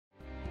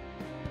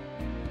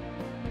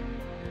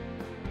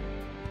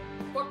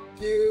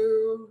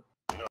you.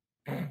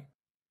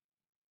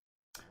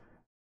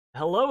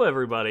 Hello,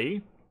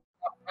 everybody.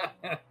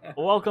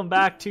 Welcome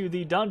back to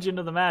the Dungeon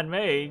of the Mad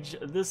Mage.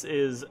 This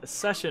is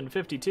session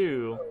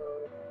 52.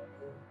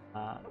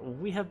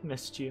 We have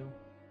missed you.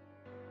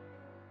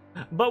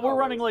 But we're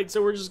running late,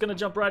 so we're just going to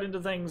jump right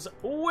into things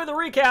with a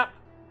recap.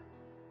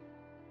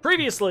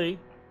 Previously,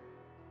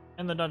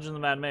 in the Dungeon of the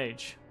Mad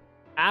Mage,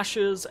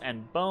 Ashes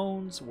and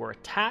Bones were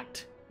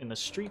attacked in the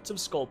streets of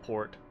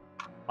Skullport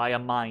by a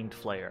Mind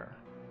Flayer,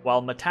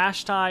 while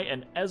Matashtai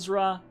and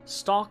Ezrah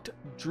stalked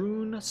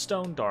Droon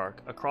Stonedark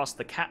across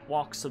the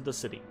catwalks of the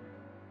city.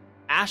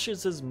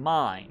 Ashes'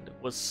 mind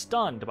was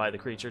stunned by the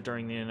creature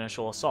during the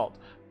initial assault,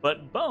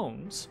 but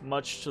Bones,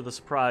 much to the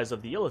surprise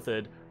of the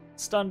Illithid,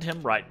 stunned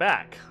him right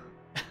back,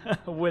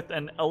 with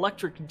an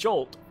electric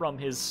jolt from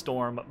his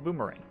storm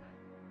boomerang.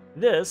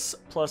 This,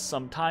 plus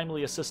some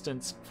timely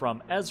assistance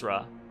from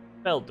Ezrah,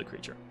 felled the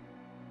creature.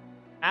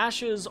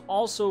 Ashes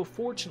also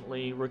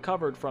fortunately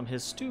recovered from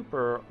his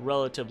stupor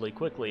relatively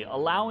quickly,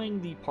 allowing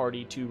the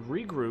party to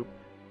regroup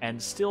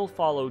and still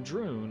follow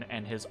Droon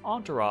and his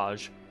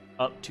entourage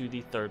up to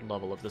the third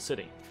level of the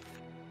city.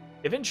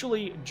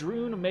 Eventually,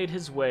 Droon made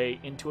his way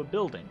into a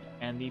building,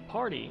 and the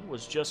party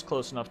was just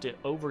close enough to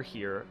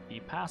overhear the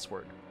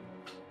password.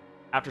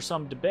 After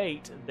some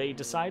debate, they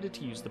decided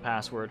to use the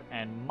password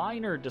and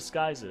minor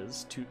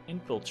disguises to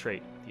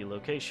infiltrate the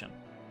location.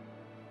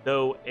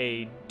 Though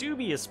a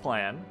dubious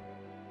plan,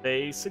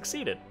 they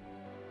succeeded,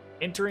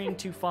 entering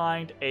to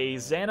find a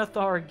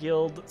Xanathar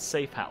Guild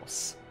safe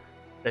house.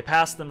 They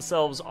passed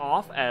themselves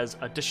off as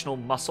additional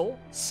muscle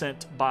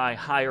sent by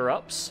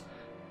higher-ups,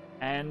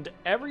 and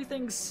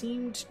everything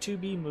seemed to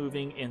be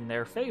moving in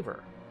their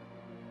favor.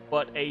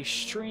 But a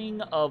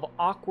string of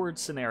awkward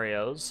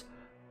scenarios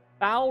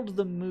fouled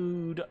the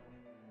mood,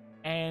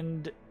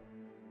 and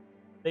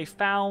they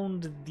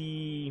found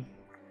the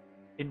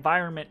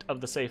environment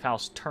of the safe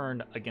house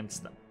turn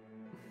against them.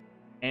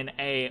 In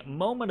a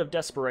moment of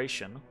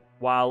desperation,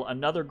 while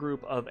another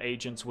group of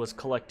agents was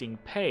collecting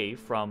pay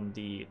from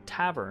the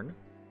tavern,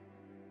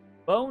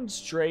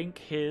 Bones drank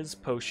his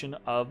potion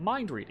of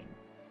mind reading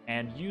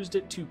and used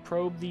it to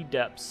probe the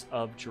depths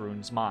of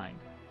Droon's mind.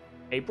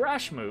 A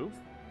brash move,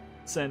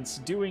 since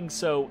doing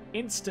so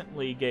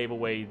instantly gave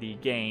away the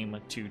game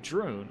to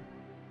Droon,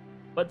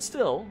 but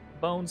still,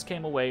 Bones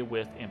came away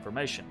with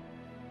information,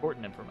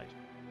 important information.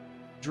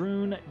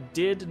 Droon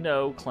did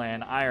know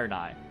Clan Iron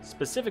Eye,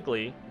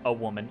 specifically a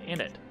woman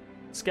in it,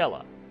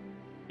 Skella.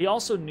 He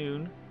also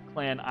knew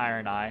Clan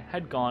Iron Eye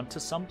had gone to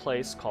some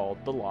place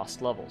called the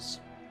Lost Levels.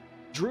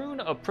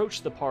 Droon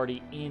approached the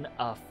party in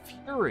a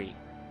fury,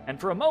 and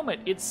for a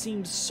moment it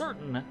seemed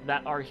certain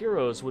that our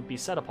heroes would be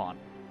set upon.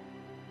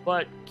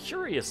 But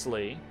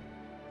curiously,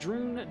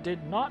 Droon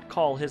did not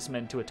call his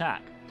men to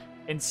attack.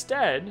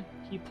 Instead,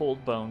 he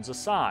pulled Bones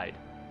aside,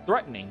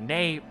 threatening,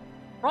 nay,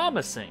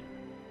 promising,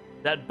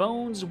 that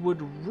Bones would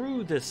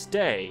rue this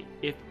day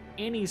if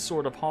any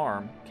sort of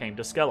harm came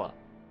to Skella.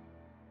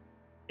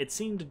 It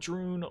seemed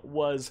Droon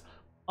was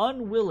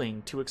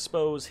unwilling to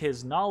expose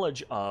his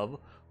knowledge of,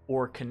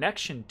 or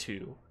connection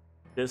to,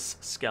 this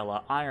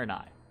Skella Iron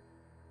Eye.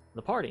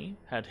 The party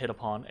had hit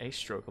upon a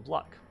stroke of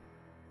luck.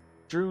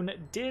 Droon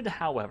did,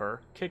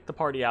 however, kick the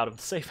party out of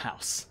the safe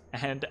house,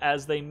 and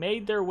as they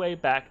made their way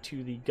back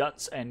to the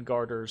Guts and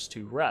Garters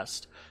to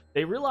rest,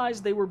 they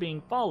realized they were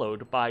being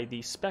followed by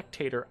the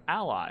spectator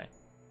ally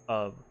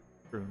of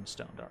Droon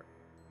Stonedark.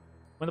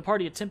 When the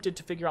party attempted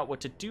to figure out what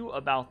to do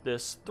about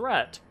this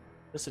threat,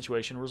 the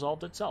situation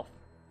resolved itself,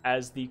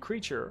 as the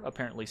creature,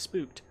 apparently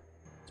spooked,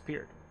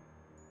 disappeared.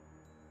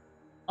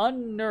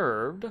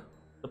 Unnerved,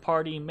 the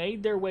party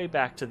made their way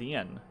back to the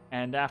inn,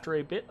 and after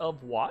a bit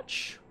of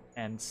watch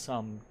and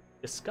some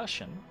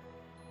discussion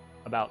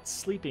about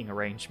sleeping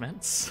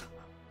arrangements,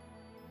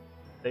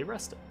 they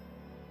rested.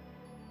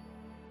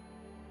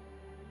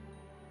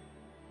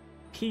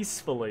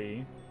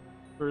 Peacefully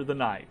through the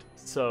night.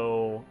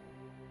 So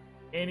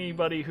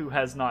anybody who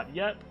has not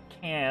yet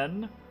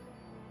can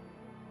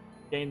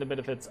gain the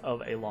benefits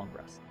of a long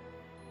rest.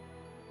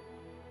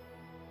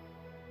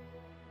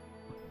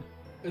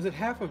 Is it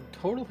half of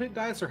total hit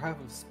dice or half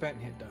of spent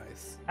hit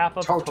dice? Half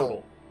of Total.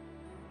 total.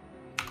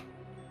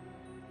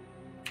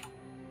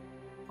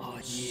 Oh,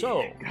 yeah.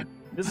 So,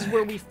 this is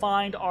where we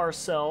find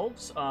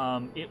ourselves.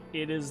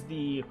 It is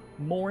the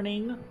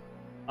morning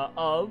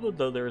of,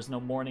 though there is no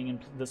morning in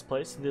this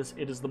place,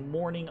 it is the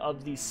morning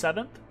of the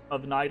 7th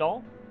of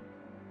Nightall,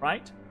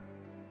 right?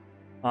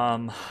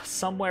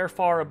 Somewhere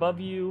far above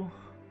you,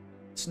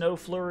 snow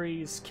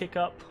flurries kick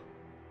up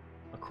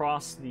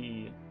across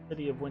the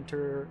city of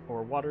Winter,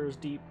 or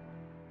Waterdeep.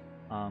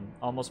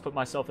 Almost put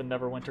myself in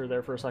Neverwinter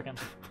there for a second.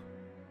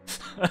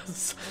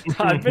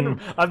 I've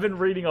been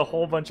reading a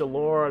whole bunch of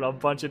lore and a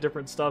bunch of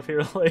different stuff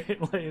here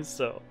lately,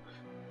 so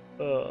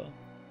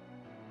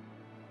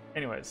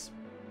anyways.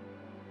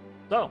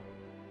 So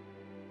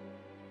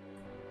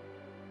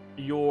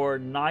your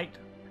night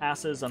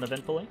passes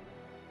uneventfully.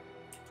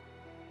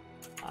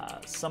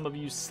 Some of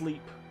you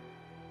sleep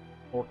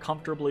more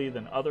comfortably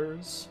than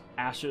others,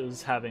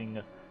 Ashes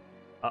having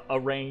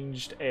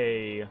arranged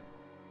a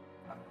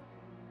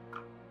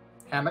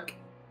Hammock.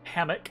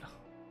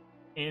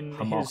 in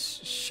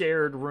his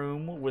shared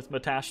room with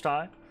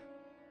Matashtai.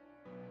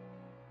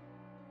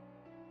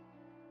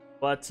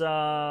 But,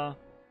 yeah.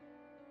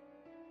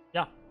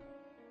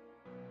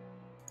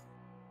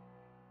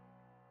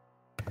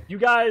 You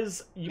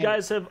guys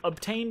have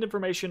obtained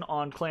information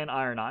on Clan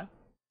Iron Eye,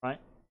 right?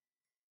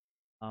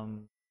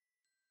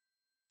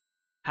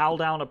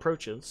 Howldown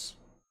approaches.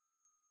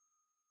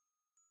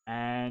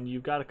 And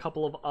you've got a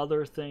couple of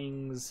other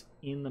things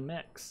in the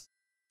mix.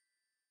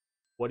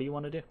 What do you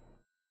want to do?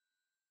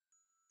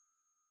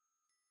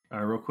 All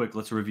right, real quick,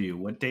 let's review.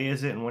 What day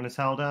is it and when is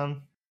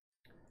Howldown?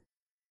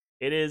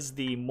 It is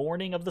the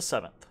morning of the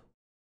 7th.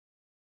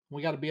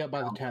 We got to be up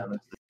by the 10th. The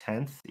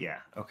 10th? Yeah,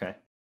 okay.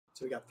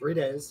 So we got 3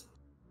 days.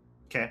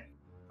 Okay.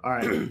 All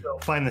right, let's go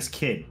find this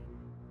kid.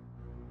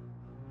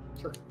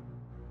 Sure.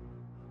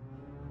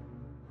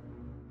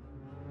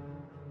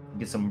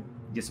 Get some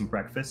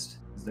breakfast.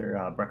 Is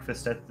there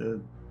breakfast at the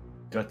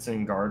Guts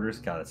and Garters?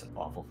 God, that's an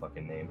awful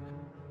fucking name.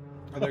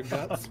 Are there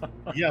guts?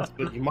 Yes,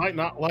 but you might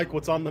not like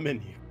what's on the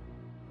menu.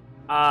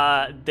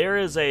 There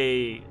is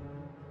a...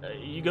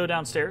 you go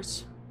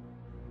downstairs.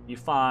 You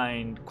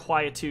find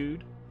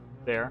Quietude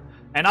there.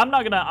 And I'm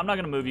not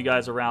gonna move you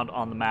guys around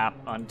on the map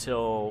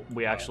until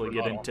we actually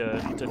get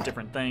into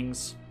different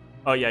things.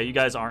 Oh yeah, you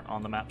guys aren't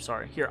on the map.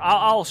 Sorry. Here,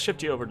 I'll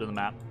shift you over to the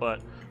map, but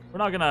we're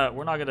not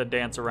gonna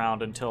dance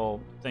around until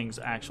things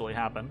actually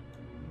happen.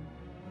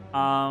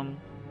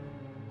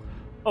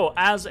 Oh,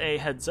 as a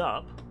heads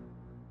up,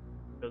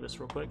 do this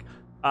real quick.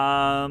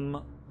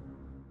 You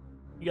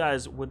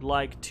guys would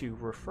like to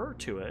refer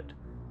to it.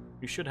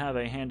 You should have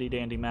a handy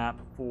dandy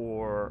map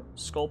for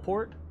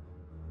Skullport.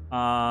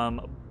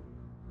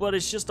 But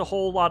it's just a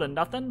whole lot of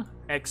nothing,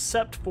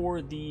 except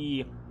for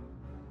the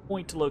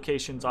point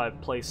locations I've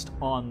placed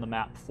on the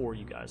map for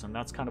you guys, and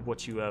that's kind of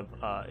what you have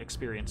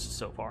experienced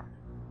so far.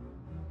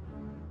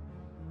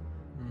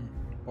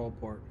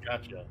 Ballport.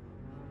 Gotcha.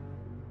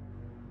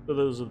 So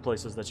those are the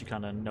places that you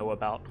kind of know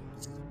about,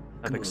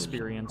 have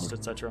experienced,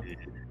 etc.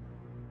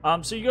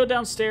 So you go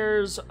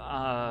downstairs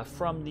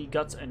from the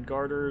Guts and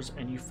Garters,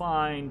 and you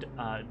find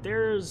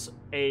there's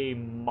a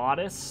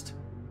modest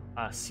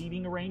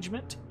seating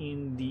arrangement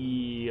in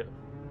the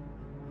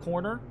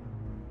corner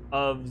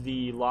of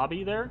the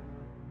lobby there.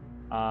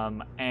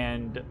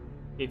 And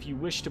if you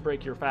wish to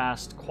break your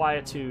fast,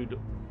 Quietude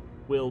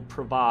will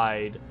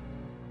provide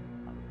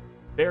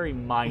very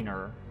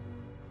minor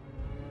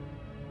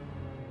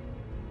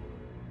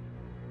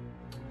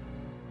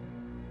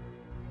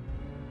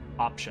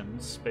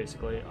options,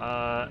 basically.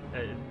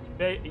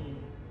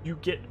 You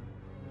get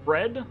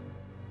bread,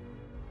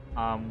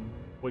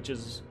 which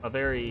is a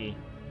very...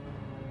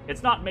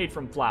 It's not made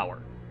from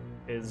flour,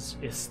 is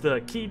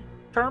the key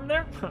term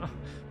there.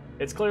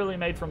 It's clearly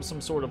made from some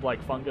sort of like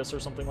fungus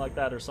or something like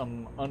that, or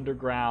some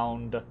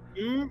underground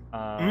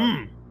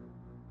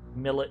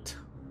millet.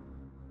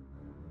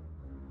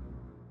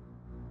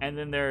 And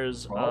then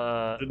there's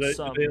did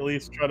they at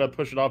least try to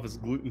push it off as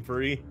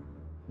gluten-free?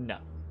 No,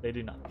 they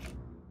do not.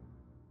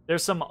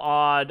 There's some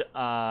odd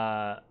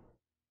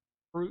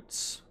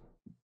fruits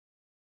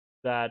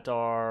that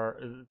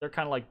they're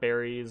kind of like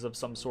berries of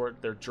some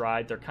sort. They're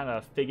dried. They're kind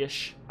of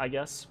figgish, I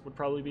guess, would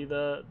probably be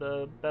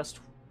the best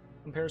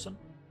comparison.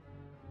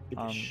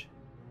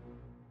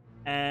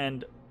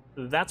 And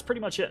that's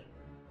pretty much it.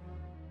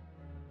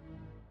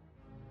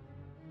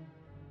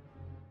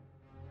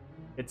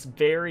 It's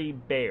very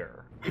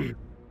bare.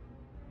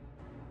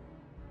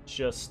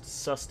 Just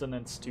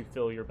sustenance to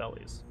fill your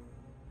bellies.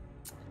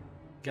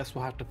 Guess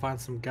we'll have to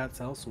find some guts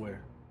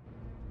elsewhere.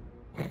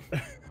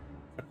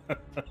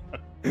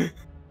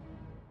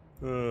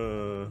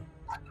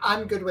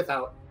 I'm good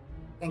without.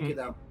 Thank you,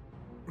 though.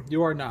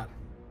 You are not.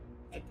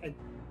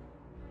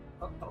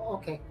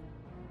 Okay.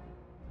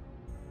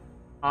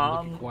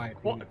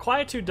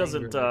 Quietude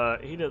doesn't.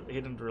 He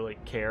didn't really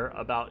care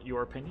about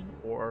your opinion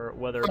or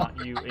whether or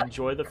not you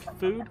enjoy the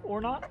food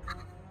or not.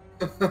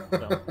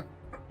 So,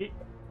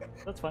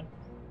 that's fine.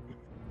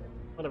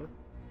 Whatever.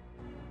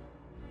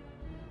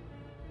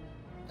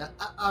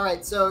 All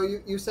right. So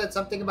you said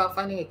something about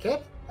finding a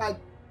kid.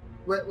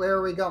 Where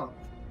are we going?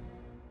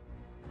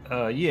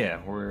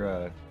 Yeah,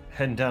 we're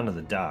heading down to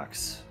the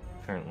docks.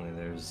 Apparently,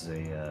 there's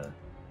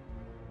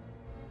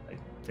I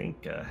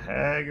think a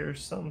hag or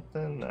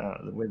something.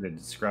 The way they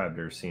described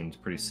her seemed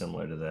pretty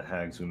similar to the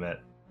hags we met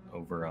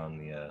over on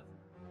the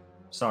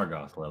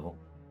Sargoth level.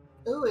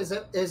 Ooh, is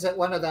it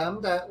one of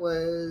them that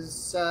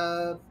was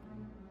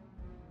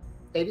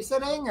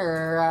babysitting,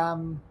 or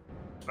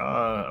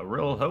I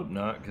real hope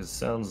not, because it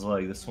sounds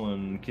like this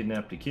one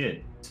kidnapped a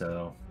kid.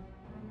 So,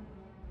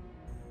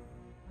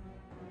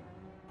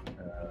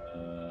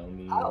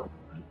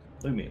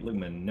 look at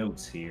my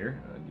notes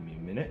here. Give me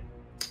a minute.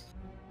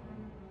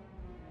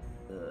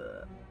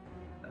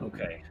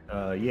 Okay.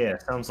 Yeah,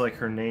 sounds like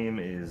her name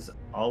is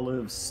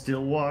Olive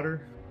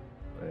Stillwater,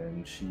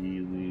 and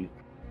she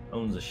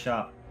owns a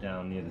shop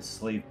down near the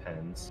slave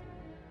pens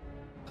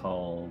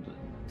called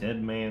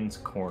Dead Man's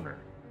Corner.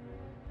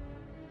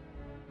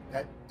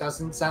 That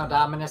doesn't sound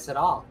ominous at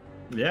all.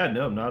 Yeah,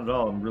 no, not at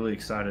all. I'm really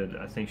excited.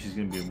 I think she's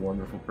going to be a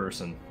wonderful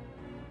person.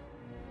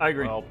 I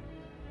agree. Well,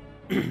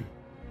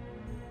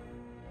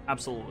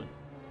 Absolutely.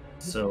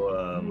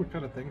 So, what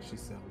kind of things she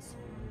sells?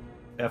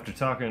 after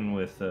talking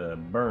with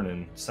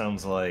Vernon,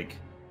 sounds like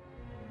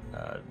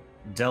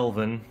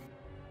Delvin.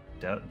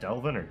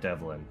 Delvin or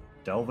Devlin?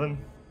 Delvin?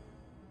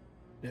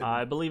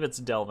 I believe it's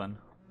Delvin.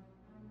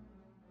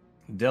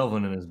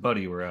 Delvin and his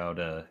buddy were out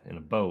in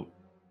a boat.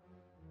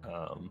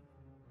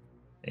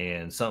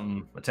 And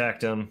something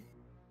attacked him,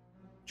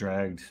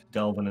 dragged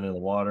Delvin into the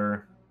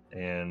water,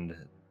 and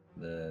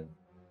the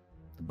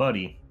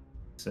buddy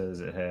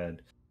says it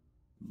had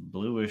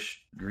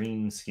bluish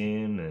green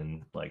skin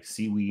and like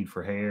seaweed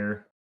for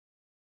hair,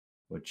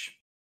 which,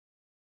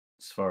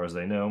 as far as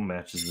they know,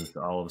 matches with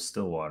Olive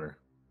Stillwater.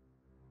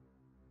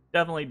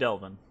 Definitely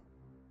Delvin.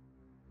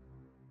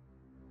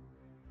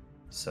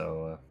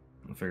 So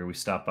I figure we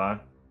stop by,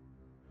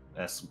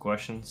 ask some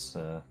questions.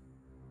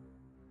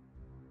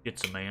 Get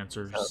some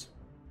answers.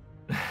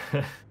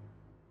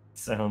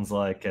 Sounds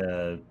like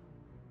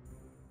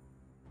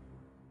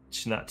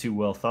she's not too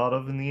well thought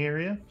of in the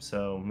area,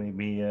 so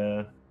maybe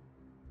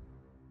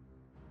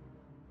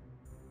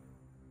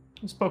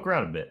let's poke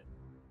around a bit.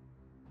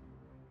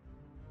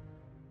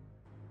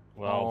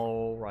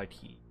 well,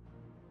 Alrighty.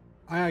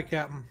 Aye,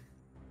 Captain.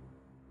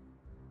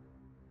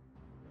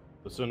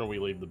 the sooner we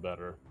leave, the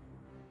better.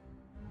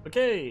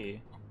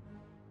 Okay.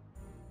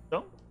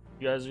 So,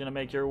 you guys are going to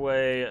make your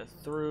way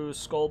through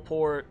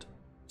Skullport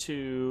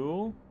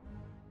to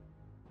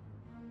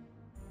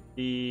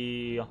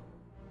the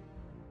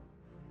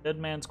Dead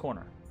Man's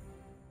Corner.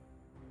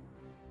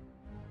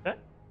 Okay.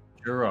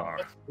 Sure are.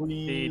 The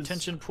Please.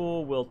 tension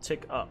pool will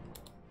tick up.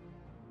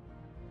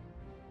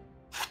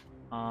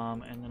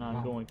 And then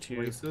I'm going to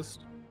Racist.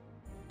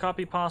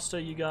 copy pasta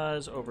you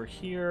guys over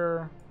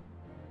here.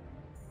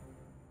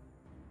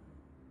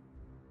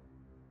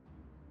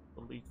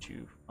 Delete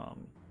you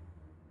from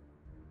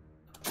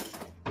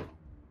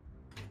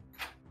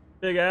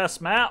big ass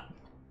map.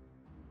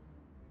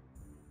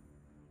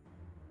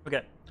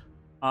 Okay.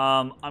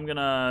 I'm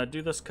gonna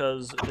do this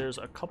because there's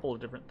a couple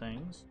of different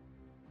things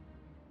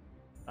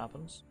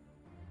happens.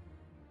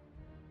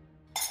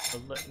 So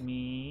let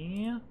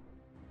me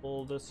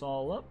pull this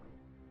all up.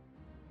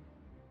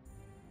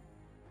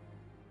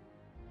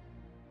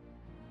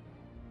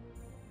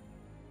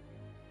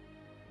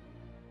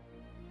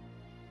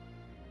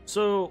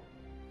 So,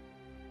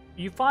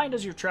 you find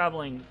as you're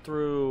traveling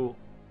through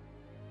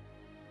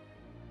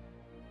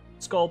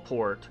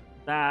Skullport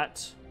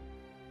that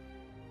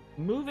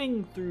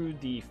moving through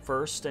the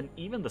first and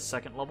even the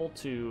second level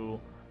to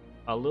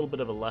a little bit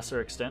of a lesser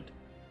extent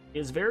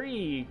is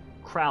very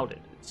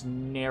crowded. It's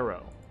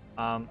narrow.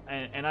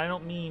 And I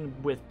don't mean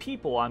with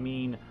people, I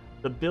mean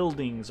the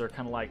buildings are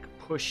kind of like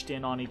pushed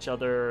in on each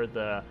other,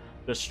 the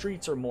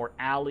streets are more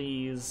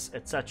alleys,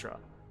 etc.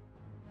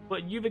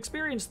 But you've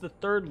experienced the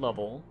third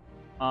level,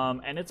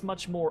 and it's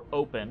much more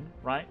open,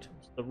 right?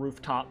 The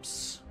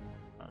rooftops,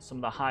 some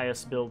of the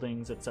highest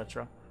buildings,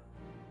 etc.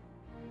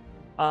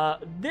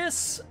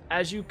 This,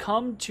 as you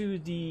come to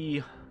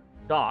the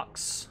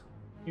docks,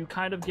 you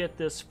kind of get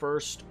this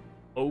first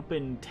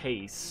open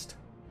taste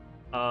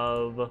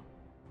of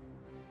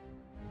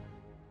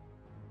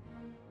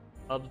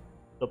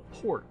the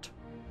Port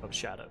of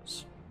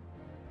Shadows.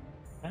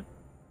 Okay.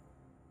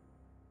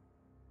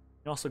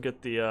 You also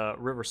get the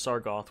River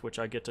Sargoth, which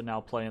I get to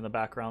now play in the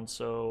background,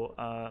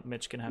 so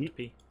Mitch can have to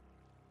pee.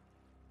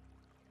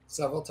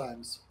 Several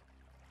times.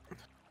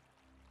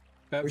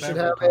 That We should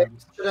several have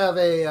times.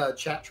 a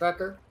chat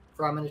tracker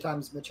for how many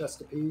times Mitch has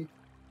to pee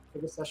for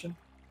this session.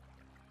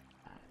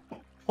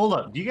 Hold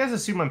up. Do you guys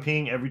assume I'm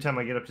peeing every time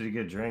I get up to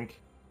get a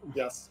drink?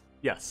 Yes.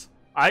 Yes.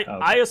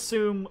 I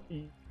assume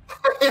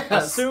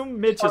Yes.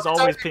 assume Mitch is Every time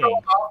always you go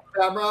peeing. off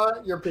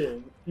camera, you're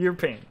peeing. You're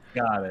peeing.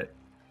 Got it.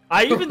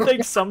 I even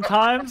think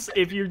sometimes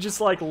if you're just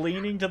like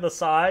leaning to the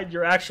side,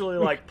 you're actually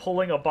like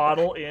pulling a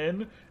bottle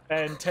in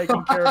and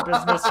taking care of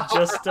business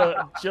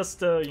just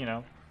to you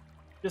know,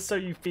 just so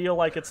you feel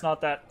like it's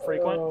not that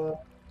frequent.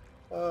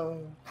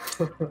 Damn,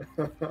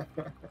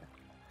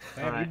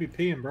 Alright. you be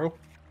peeing, bro.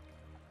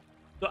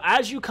 So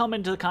as you come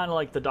into kind of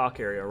like the dock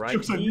area, right?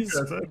 Just like you These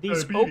guys,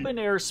 these be. open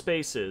air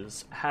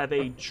spaces have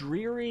a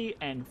dreary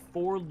and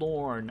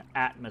forlorn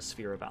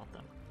atmosphere about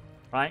them,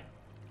 right?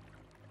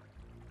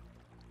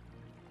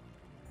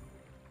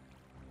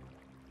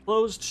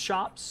 Closed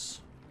shops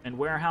and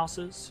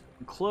warehouses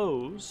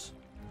enclose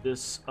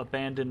this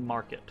abandoned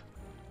market,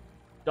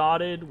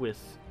 dotted with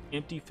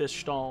empty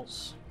fish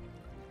stalls.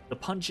 The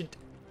pungent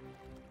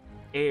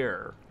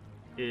air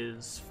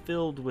is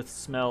filled with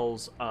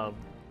smells of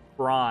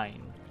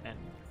brine and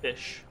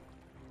fish.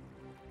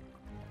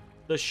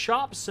 The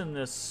shops in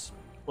this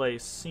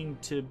place seem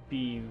to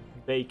be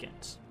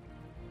vacant.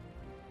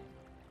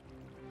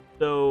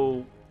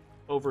 Though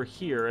over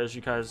here, as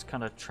you guys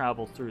kind of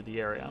travel through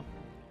the area,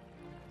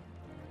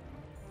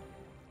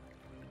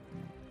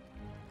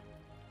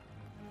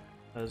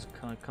 as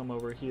kind of come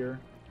over here,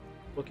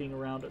 looking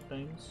around at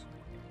things.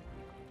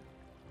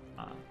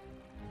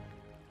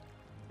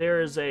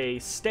 there is a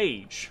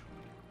stage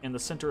in the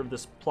center of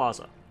this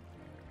plaza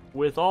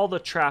with all the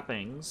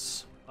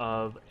trappings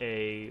of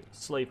a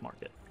slave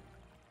market.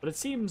 But it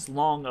seems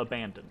long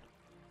abandoned.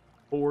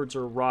 Boards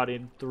are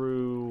rotted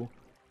through.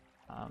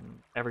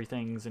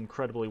 Everything's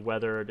incredibly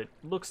weathered. It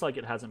looks like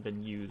it hasn't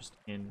been used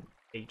in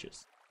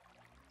ages.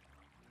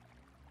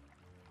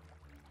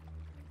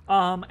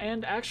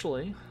 And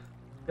actually, you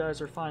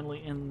guys are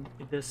finally in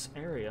this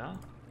area.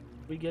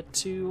 We get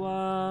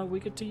to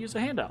use a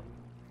handout.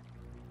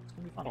 It's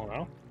gonna be fun. Oh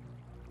wow.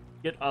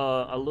 Get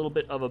a little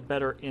bit of a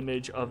better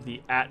image of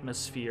the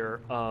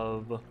atmosphere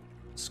of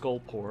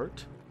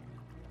Skullport.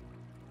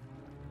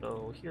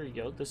 So here you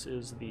go. This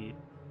is the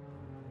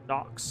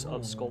docks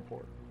of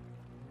Skullport.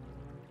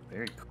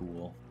 Very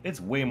cool.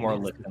 It's way more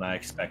lit than I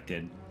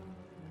expected.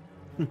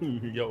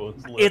 Yo,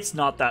 it's lit. It's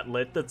not that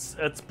lit.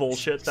 That's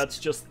bullshit. That's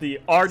just the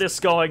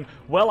artist going,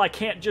 well, I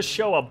can't just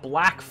show a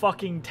black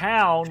fucking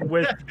town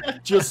with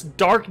just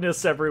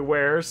darkness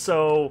everywhere,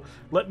 so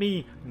let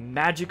me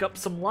magic up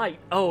some light.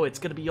 Oh, it's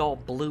gonna be all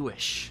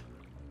bluish.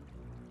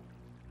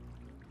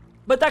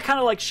 But that kind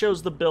of like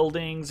shows the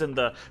buildings and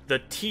the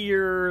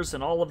tiers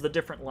and all of the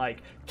different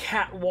like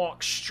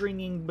catwalks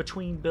stringing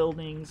between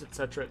buildings,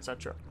 etc.,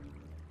 etc.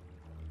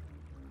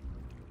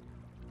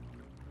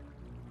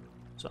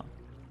 So,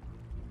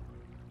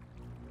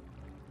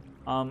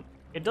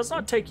 it does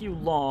not take you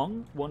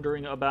long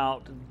wondering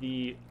about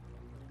the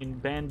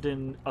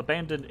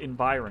abandoned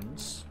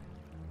environs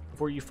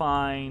before you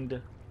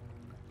find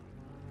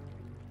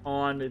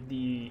on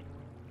the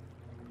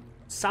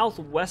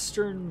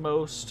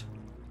southwesternmost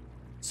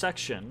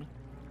section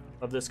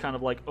of this kind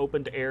of like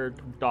open-air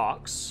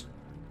docks,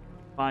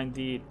 find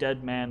the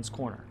Dead Man's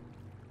Corner.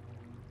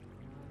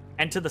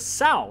 And to the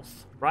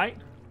south, right,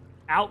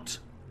 out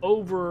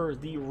over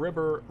the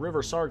river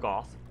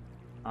Sargoth,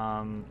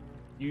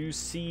 you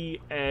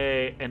see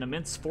an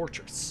immense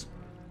fortress,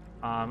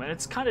 and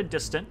it's kind of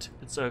distant.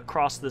 It's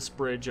across this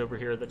bridge over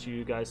here that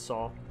you guys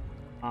saw.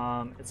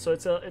 So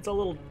it's a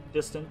little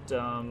distant,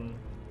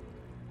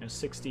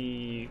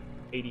 60,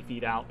 80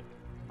 feet out.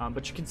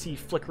 But you can see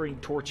flickering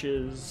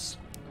torches,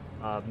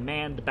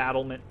 manned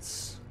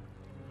battlements,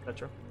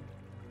 etc.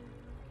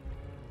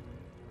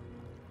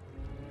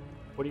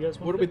 What do you guys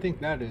want? What do we think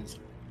that is?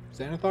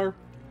 Xanathar?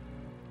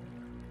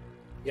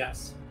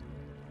 Yes.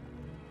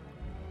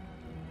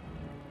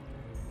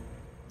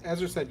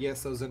 Ezra said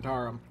yes, so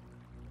Zentarum.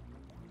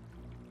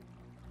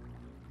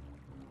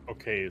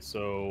 Okay,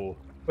 so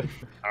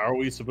how are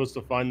we supposed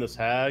to find this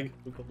hag?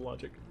 Look of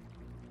logic.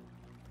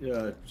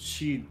 Yeah,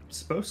 she's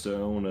supposed to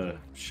own a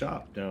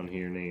shop down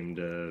here named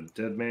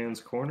Dead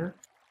Man's Corner.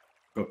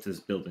 Go up to this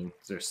building.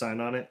 Is there a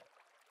sign on it?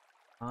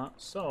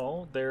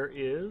 So there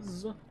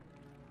is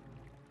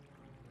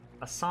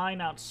a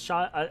sign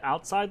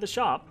outside the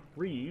shop.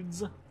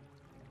 Reads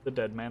the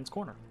Dead Man's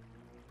Corner.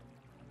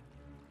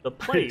 The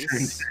Turns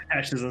place. to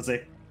ashes and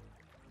say,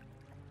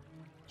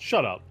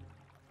 Shut up.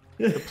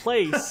 The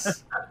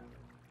place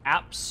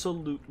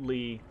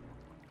absolutely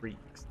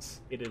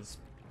reeks. It is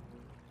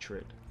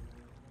putrid.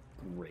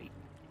 great.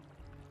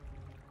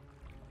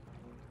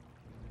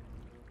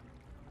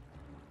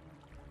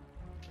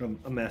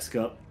 A mask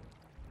up.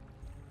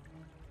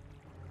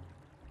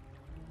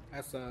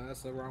 That's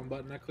the wrong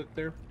button I clicked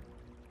there.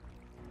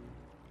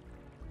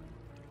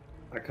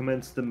 I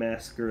commence the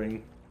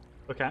maskering.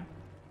 Okay.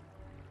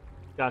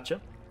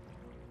 Gotcha.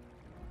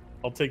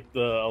 I'll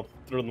throw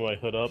my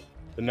hood up.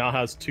 It now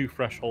has 2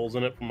 fresh holes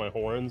in it from my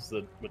horns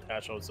that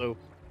Matashtai was so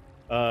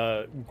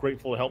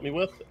grateful to help me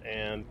with,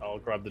 and I'll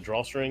grab the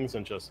drawstrings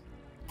and just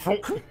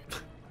Drawstrings.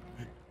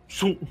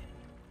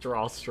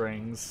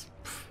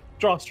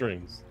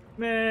 drawstrings.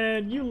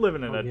 Man, you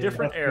living in a yeah.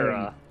 different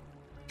era.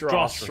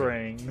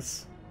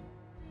 Drawstrings.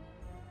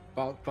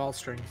 Drawstrings. Ball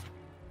strings.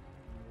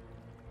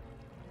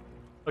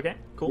 Okay,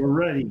 We're cool.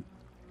 ready.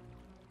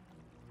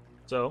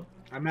 So,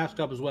 I masked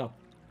up as well.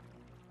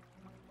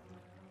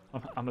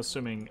 I'm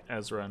assuming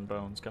Ezra and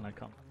Bones gonna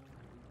come.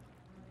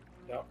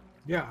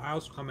 Yeah, I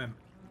also come in.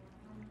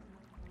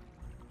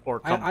 Or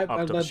come I up to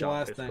led the the shop,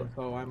 last basically. thing,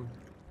 so I'm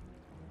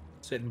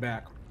sitting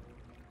back,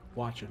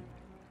 watching.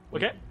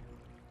 Okay.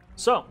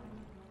 So,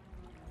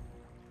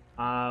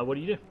 what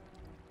do you do?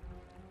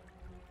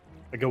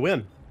 I go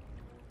in.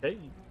 Okay.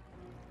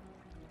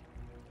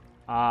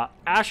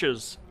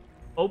 Ashes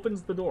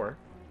opens the door,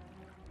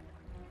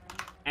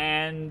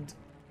 and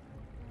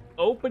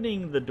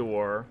opening the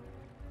door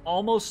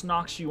almost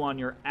knocks you on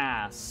your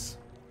ass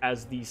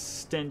as the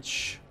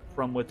stench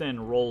from within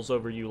rolls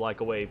over you like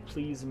a wave.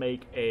 Please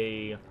make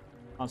a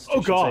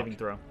Constitution God. saving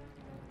throw.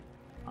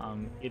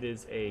 It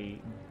is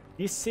a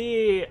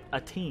DC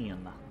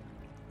 10.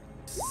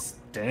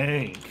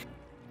 Stank.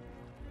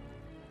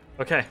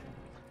 Okay.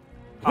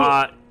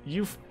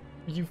 You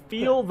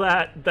feel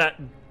that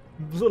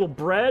little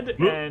bread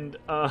and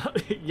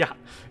yeah,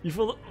 you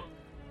feel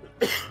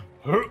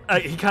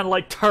he kind of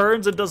like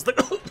turns and does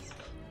the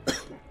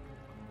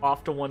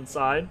off to one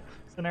side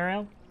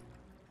scenario.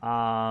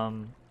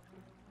 And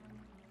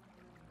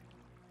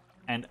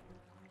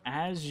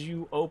as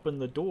you open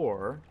the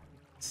door,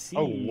 see...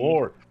 Oh,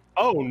 Lord.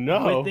 Oh,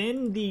 no.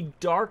 Within the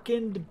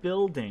darkened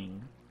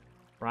building,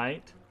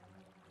 right?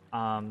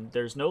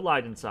 There's no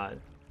light inside.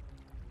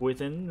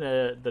 Within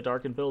the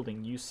darkened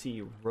building, you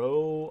see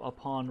row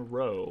upon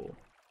row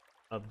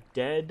of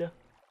dead,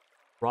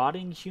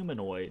 rotting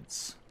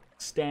humanoids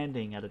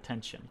standing at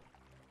attention.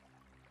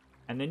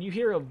 And then you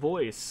hear a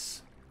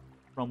voice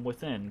from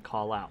within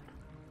call out.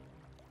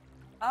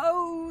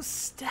 Oh,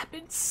 step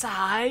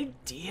inside,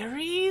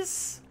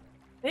 dearies.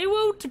 They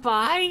won't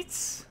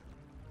bite.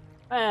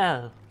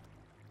 Well,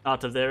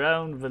 not of their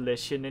own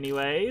volition,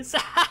 anyways.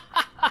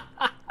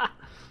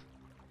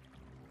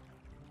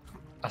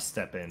 I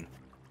step in.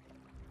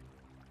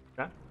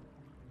 Okay.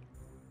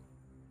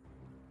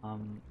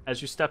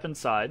 As you step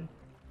inside,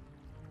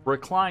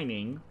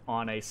 reclining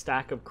on a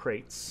stack of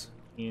crates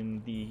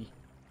in the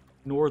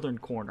northern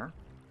corner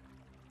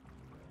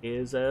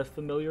is a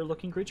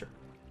familiar-looking creature.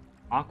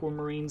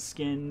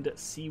 Aquamarine-skinned,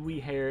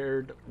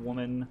 seaweed-haired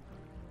woman.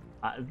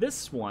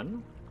 This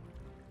one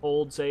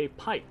holds a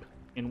pipe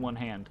in one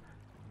hand.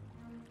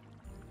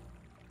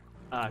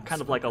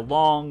 Kind of like a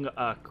long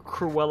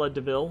Cruella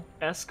de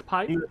Vil-esque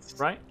pipe,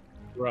 right?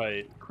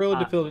 Right. Cruella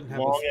de Vil didn't have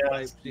Long a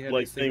pipe. ass, She had a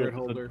like, cigarette thing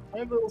with holder. I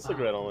have a little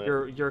cigarette on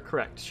there. You're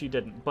correct. She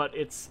didn't, but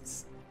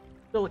it's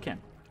still akin.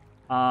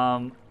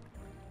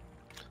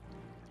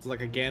 It's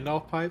like a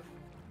Gandalf pipe.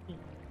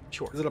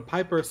 Sure. Is it a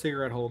pipe or a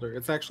cigarette holder?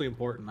 It's actually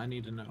important. I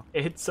need to know.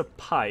 It's a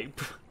pipe.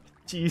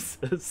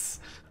 Jesus.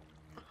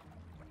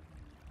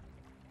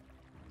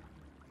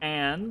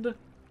 And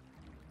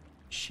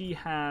she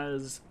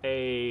has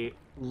a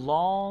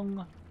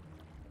long,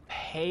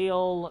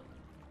 pale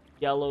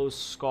yellow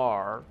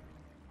scar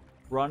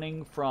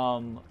running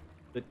from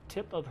the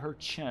tip of her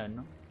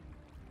chin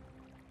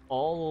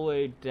all the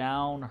way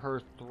down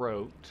her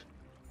throat,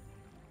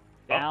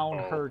 down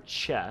her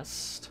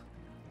chest,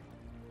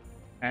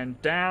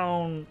 and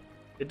down.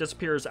 It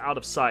disappears out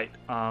of sight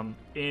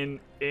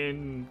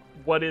in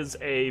what is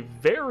a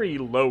very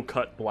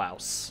low-cut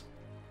blouse.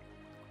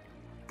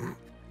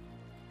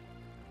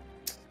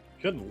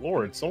 Good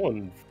Lord,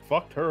 someone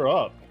fucked her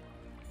up.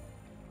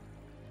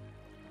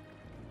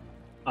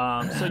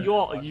 So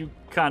you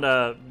kind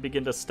of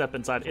begin to step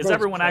inside. Is Gross,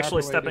 everyone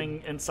actually extrapolating.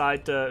 stepping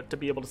inside to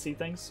be able to see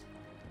things?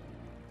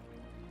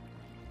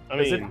 I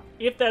 'Cause mean,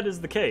 if that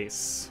is the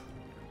case,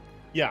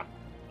 yeah.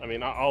 I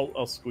mean,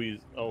 I'll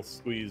squeeze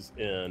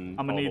in.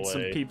 I'm gonna all need the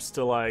some way. peeps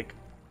to like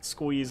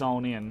squeeze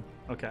on in.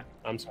 Okay.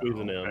 I'm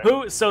squeezing in.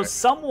 Who? So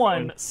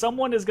someone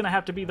is gonna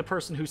have to be the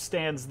person who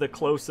stands the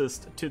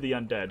closest to the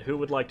undead. Who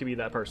would like to be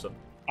that person?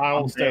 I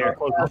will I'm stand there.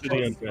 close to the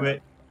Do end.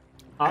 it.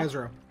 Huh?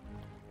 Ezra.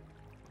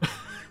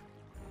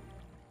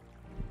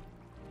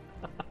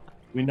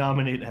 We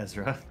nominate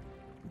Ezra.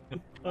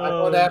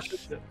 vote Ash.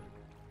 shit.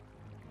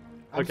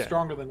 I'm Okay.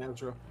 stronger than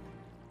Ezra.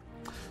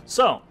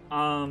 So,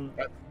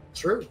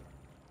 True.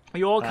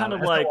 you all kind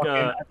of As I like walk in,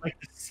 I'd like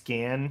to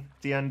scan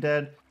the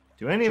undead.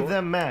 Do any Sure. of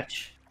them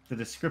match the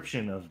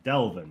description of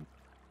Delvin?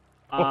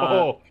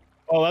 Oh,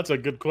 that's a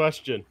good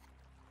question.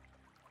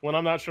 When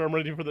I'm not sure I'm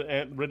ready for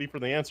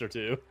the answer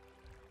to.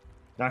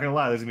 Not gonna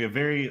lie, there's gonna be a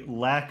very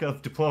lack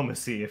of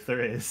diplomacy if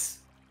there is.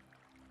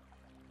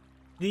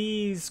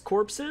 these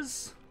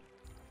corpses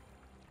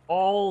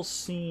all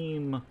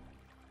seem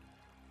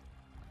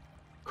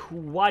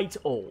quite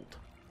old.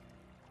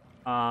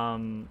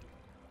 And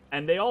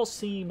they all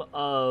seem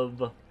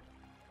of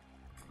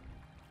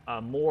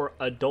a more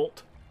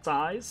adult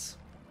size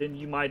than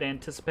you might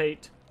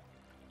anticipate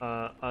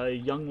a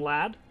young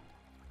lad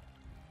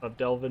of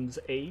Delvin's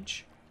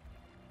age.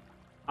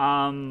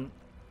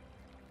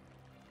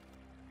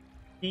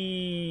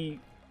 The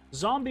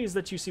zombies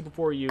that you see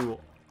before you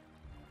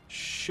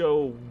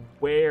show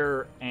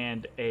wear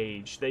and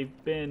age.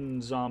 They've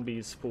been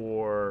zombies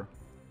for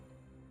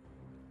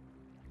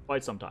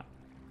quite some time.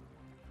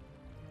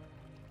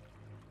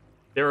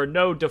 There are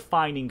no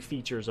defining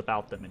features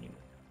about them anymore.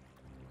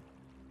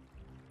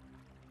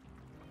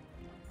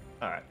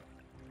 Alright.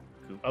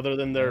 Other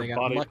than their They got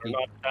bodies lucky. are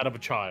not that of a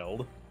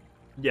child.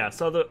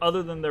 Yes,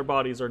 other than their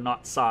bodies are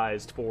not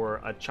sized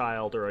for a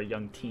child or a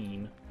young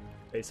teen,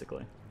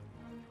 basically.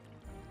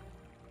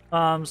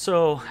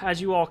 So as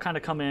you all kind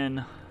of come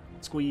in,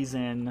 squeeze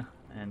in,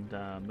 and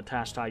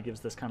Matashtai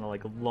gives this kind of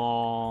like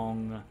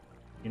long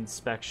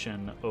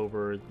inspection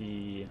over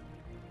the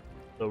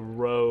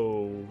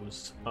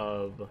rows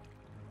of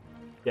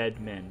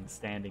dead men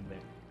standing there.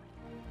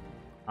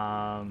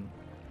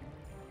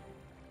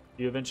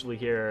 You eventually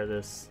hear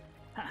this.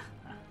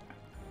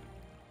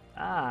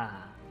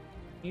 Ah,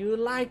 you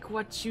like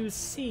what you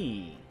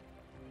see?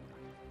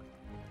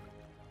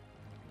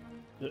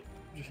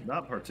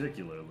 Not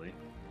particularly.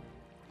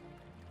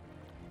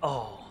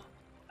 Oh,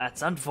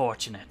 that's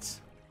unfortunate.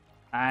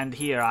 And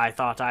here I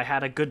thought I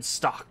had a good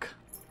stock.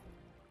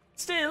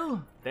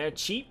 Still, they're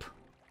cheap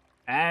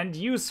and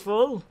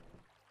useful.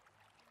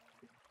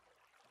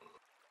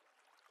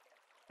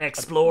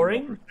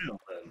 Exploring?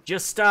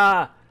 Just,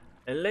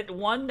 let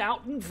one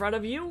out in front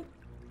of you.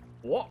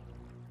 Walk.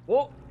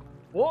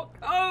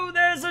 Oh,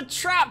 there's a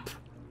trap!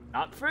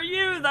 Not for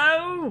you,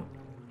 though!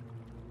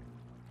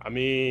 I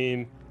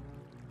mean,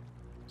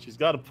 she's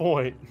got a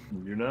point.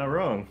 You're not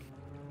wrong.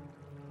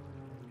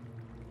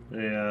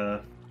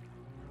 How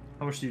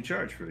much do you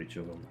charge for each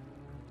of them?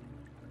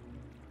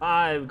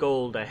 5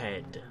 gold a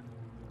head.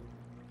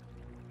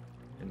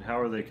 And how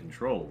are they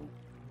controlled?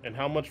 And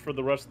how much for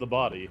the rest of the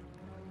body?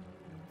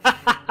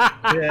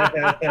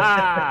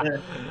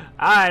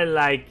 I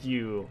like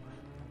you.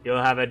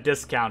 You'll have a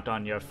discount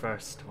on your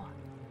first one.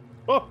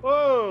 Ho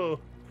ho!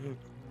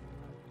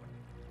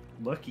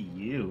 Lucky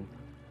you.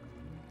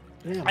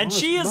 Yeah, And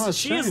she is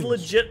changed.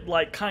 legit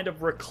like kind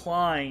of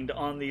reclined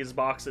on these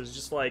boxes,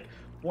 just like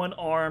one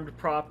armed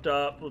propped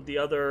up, the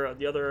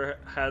other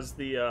has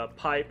the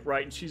pipe,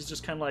 right, and she's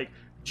just kind of like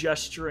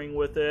gesturing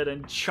with it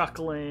and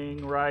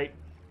chuckling, right?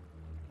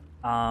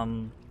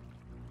 And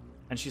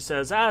she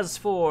says, as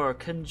for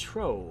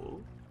control,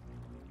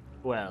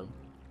 well,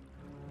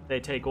 they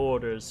take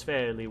orders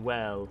fairly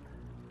well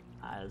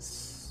as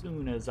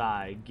soon as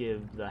I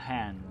give the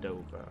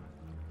handover.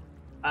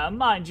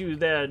 Mind you,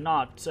 they're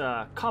not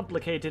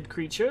complicated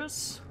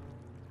creatures,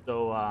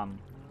 so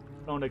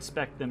don't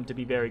expect them to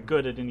be very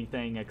good at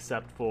anything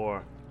except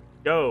for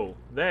go,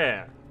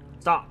 there,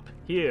 stop,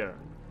 here,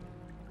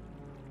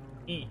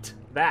 eat,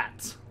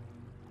 that.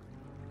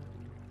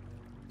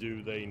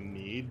 Do they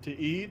need to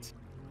eat?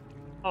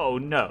 Oh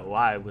no,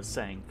 I was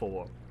saying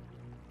for,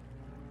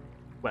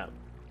 well,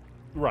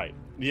 Right.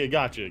 Yeah,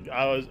 gotcha.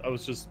 I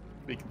was just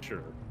making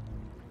sure.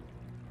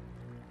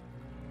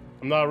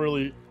 I'm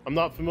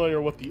not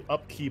familiar what the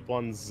upkeep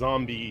on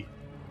zombies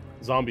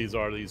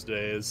are these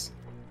days.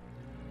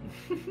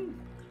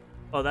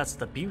 oh, that's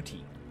the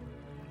beauty.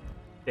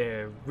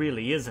 There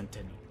really isn't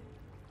any.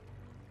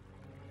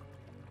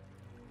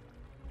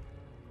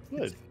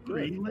 Good.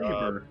 Free Good.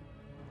 labor.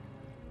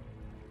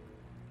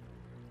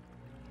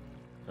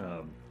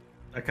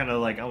 I kind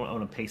of like I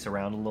want to pace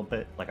around a little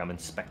bit, like I'm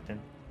inspecting.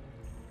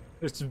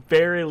 There's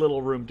very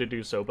little room to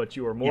do so, but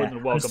you are more Yeah, than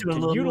I'm welcome just doing a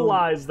to little-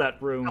 utilize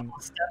that room. Couple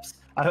of steps.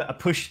 I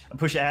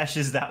push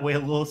Ashes that way a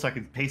little so I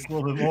can pace a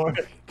little bit more.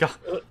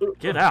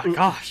 Get out,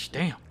 gosh,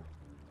 damn.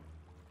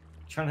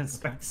 Trying to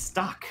inspect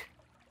stock.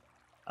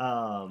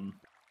 And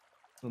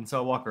so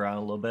I walk around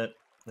a little bit,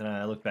 then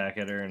I look back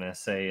at her and I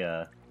say,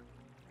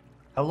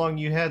 "How long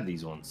you had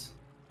these ones?"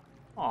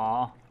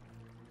 Aw.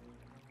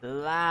 The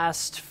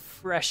last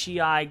freshie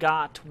I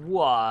got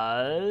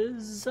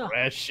was...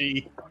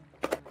 Rashy.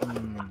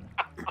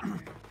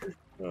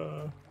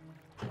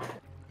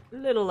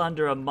 little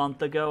under a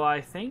month ago,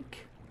 I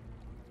think.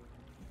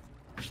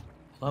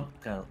 Well,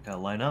 gotta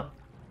line up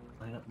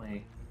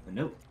my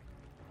note.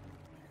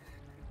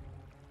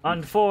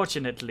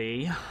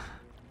 Unfortunately,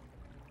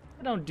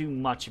 I don't do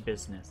much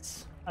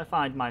business. I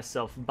find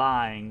myself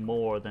buying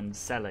more than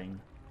selling.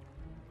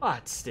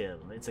 But still,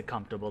 it's a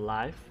comfortable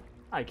life.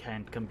 I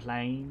can't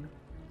complain,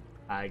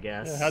 I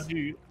guess.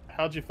 Yeah,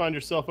 how'd you find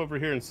yourself over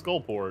here in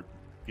Skullport,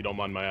 if you don't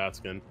mind my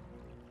asking?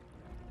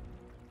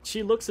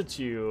 She looks at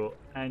you,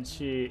 and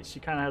she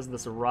kind of has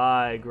this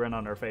wry grin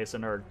on her face,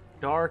 and her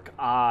dark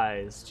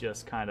eyes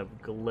just kind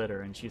of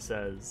glitter, and she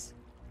says,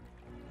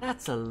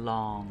 "That's a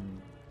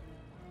long,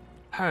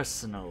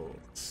 personal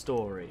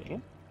story.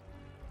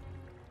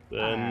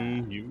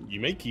 Then you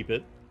may keep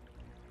it.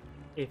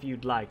 If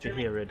you'd like to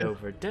hear it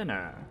over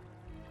dinner."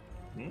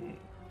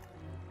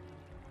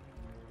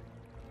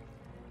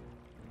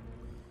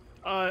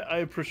 I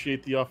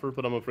appreciate the offer,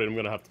 but I'm afraid I'm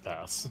gonna have to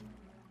pass.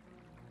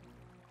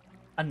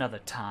 Another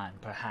time,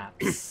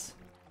 perhaps.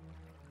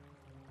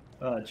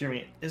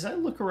 Jeremy, as I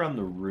look around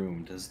the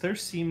room, does there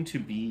seem to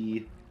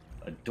be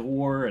a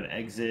door, an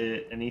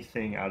exit,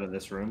 anything out of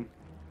this room?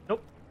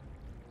 Nope.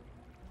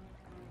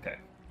 Okay.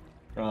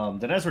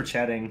 Then as we're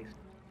chatting,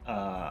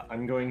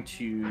 I'm going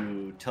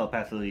to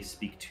telepathically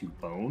speak to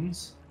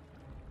Bones.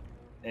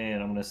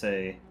 And I'm going to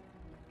say,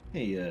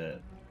 hey,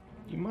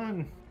 you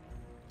mind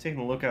taking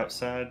a look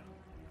outside?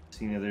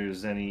 Seeing if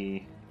there's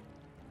anything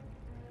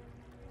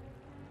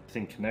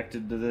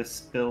connected to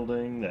this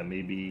building that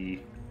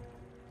maybe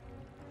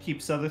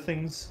keeps other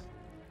things?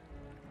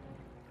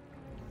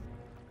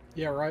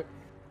 Yeah, right.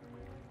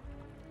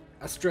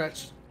 I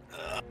stretched.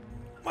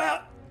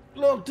 Well, a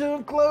little too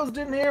enclosed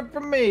in here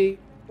for me.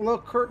 A little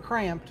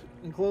cramped.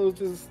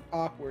 Enclosed is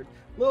awkward.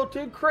 A little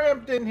too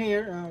cramped in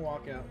here. And I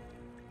walk out.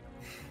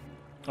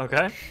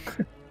 Okay.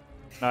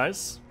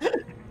 Nice.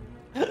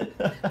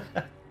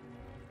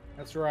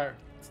 That's right.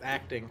 It's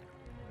acting.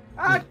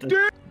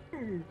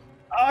 Acting!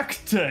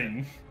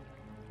 Acting!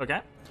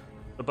 Okay.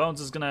 The Bones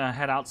is gonna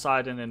head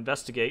outside and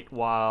investigate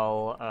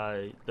while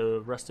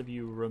the rest of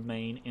you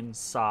remain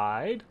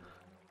inside.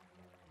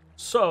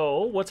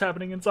 So, what's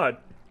happening inside?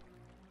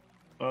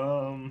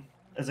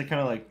 As I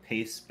kind of like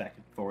pace back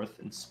and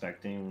forth,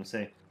 inspecting, I'm gonna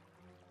say,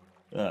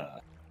 they're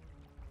a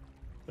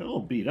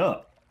little beat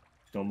up.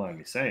 If you don't mind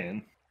me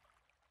saying.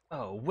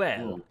 Oh, A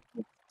well.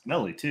 little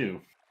smelly too.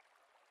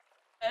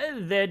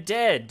 They're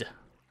dead,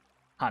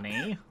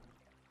 honey.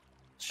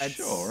 That's-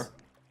 Sure.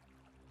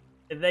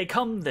 They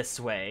come this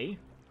way,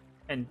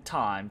 and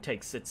time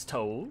takes its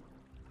toll.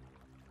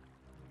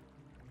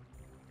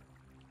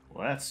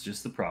 Well, that's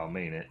just the problem,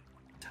 ain't it?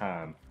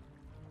 Time.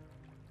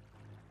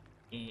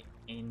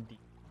 Indeed.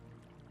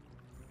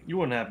 You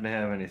wouldn't happen to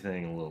have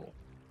anything a little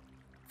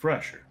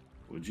fresher,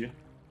 would you?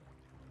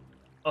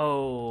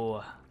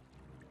 Oh,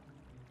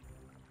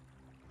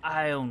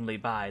 I only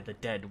buy the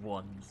dead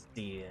ones,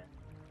 dear.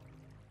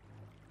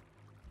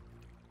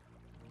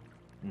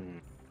 Hmm.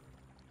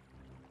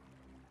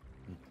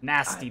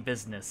 Nasty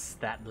business,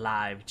 that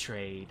live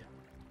trade.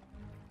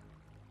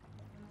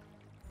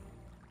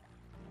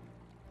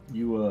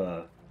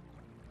 You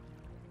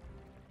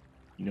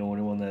know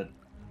anyone that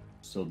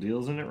still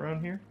deals in it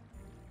around here?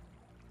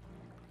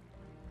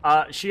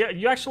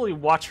 You actually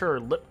watch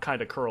her lip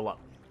kind of curl up.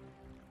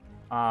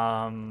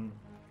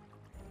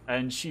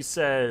 And she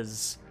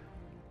says,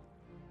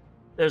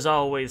 there's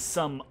always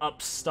some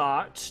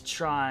upstart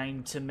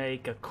trying to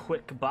make a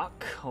quick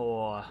buck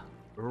or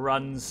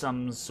run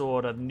some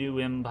sort of new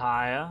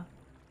empire.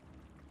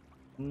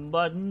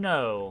 But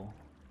no,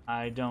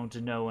 I don't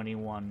know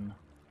anyone.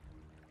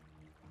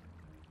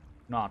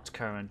 Not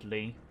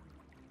currently.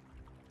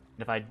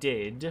 If I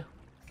did,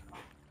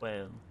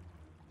 well,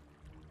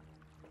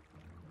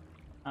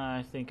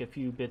 I think a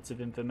few bits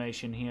of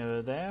information here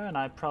or there, and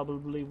I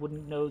probably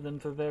wouldn't know them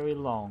for very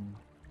long.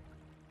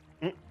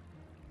 All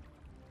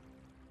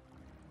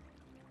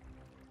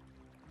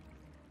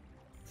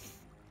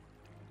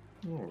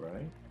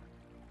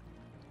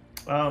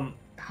right.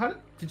 How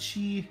did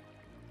she?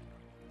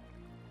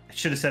 I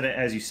should have said it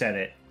as you said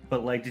it,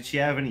 but like, did she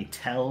have any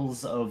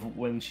tells of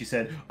when she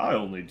said, "I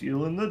only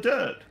deal in the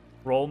dead"?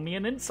 Roll me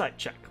an insight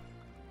check.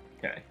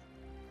 Okay.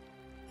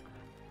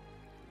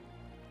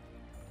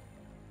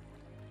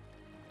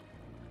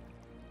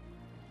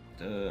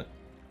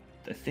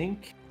 I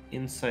think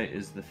insight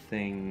is the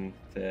thing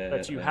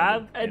That you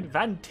have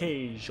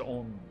advantage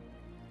on,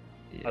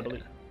 yeah. I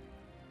believe.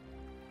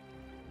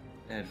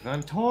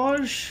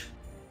 Advantage.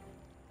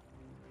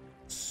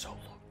 Solo.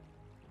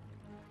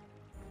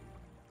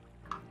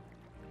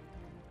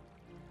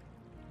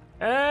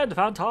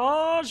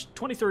 Advantage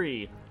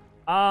 23.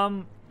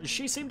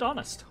 She seemed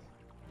honest.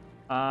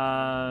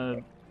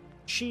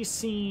 She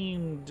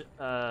seemed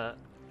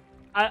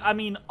I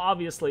mean,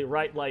 obviously,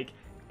 right, like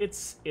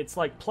it's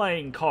like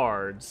playing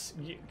cards.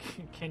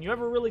 Can you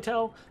ever really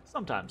tell?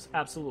 Sometimes,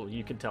 absolutely,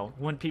 you can tell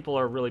when people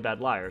are really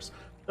bad liars.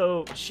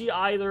 So she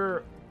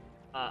either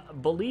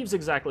believes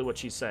exactly what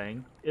she's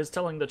saying, is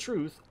telling the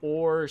truth,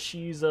 or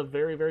she's a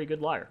very, very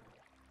good liar.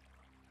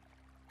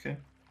 Okay.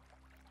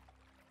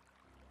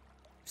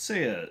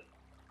 Say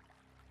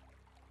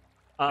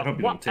I hope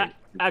you don't take.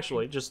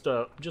 Actually, just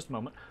a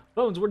moment.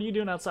 Bones, what are you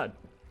doing outside?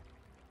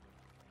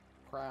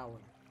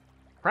 Prowling.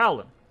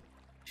 Prowling.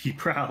 He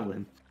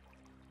prowling.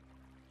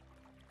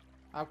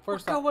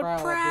 First We're I'll going prowl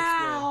up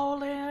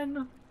prowling.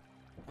 this way,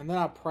 and then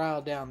I'll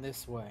prowl down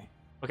this way.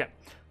 Okay.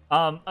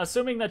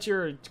 Assuming that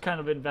you're kind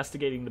of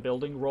investigating the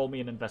building, roll me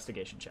an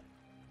investigation check.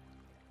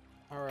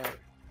 Alright.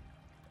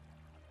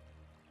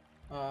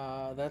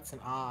 That's an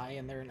I,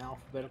 and they're in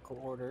alphabetical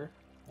order.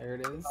 There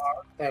it is.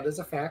 That is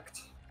a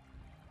fact.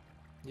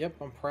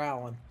 Yep, I'm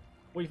prowling.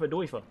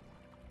 Doifa.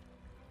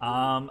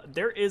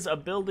 There is a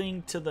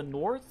building to the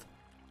north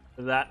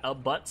that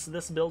abuts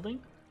this building,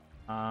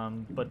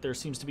 but there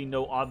seems to be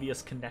no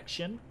obvious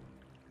connection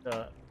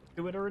to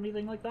it or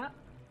anything like that.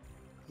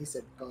 He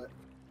said but.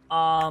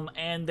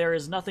 And there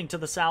is nothing to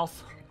the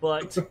south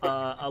but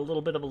a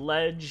little bit of a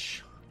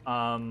ledge.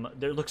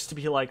 There looks to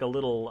be like a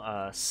little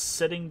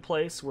sitting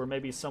place where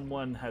maybe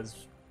someone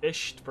has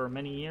fished for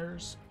many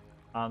years.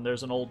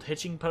 There's an old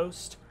hitching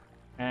post,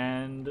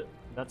 and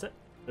that's it.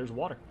 There's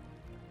water.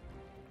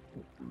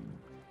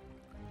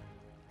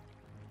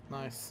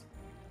 Nice.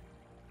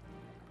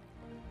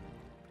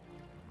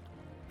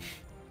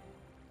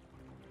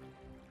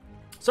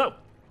 So,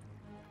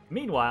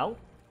 meanwhile,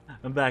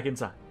 I'm back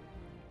inside.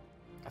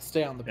 I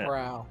stay on the Yeah.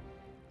 prowl.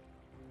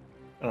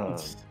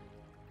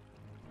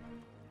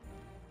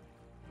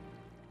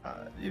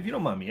 If you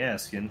don't mind me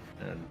asking,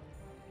 and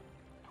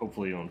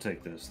hopefully you don't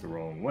take this the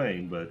wrong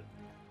way, but it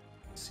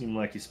seemed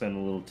like you spent a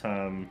little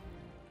time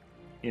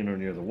in or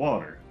near the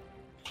water.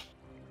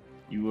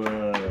 You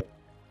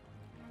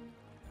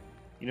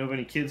know of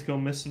any kids go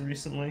missing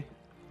recently?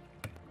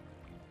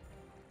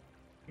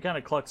 She kind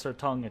of clucks her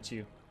tongue at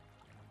you.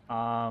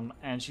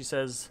 And she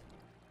says,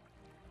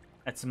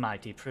 "That's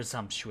mighty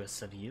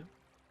presumptuous of you.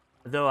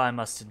 Though I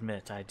must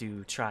admit I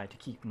do try to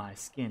keep my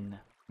skin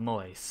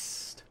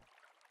moist.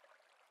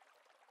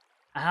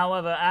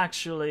 However,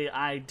 actually,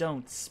 I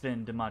don't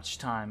spend much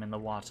time in the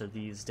water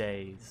these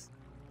days.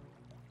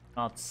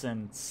 Not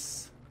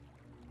since...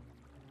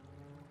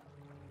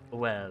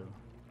 well...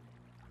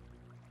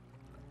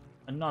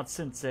 not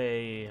since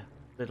a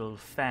little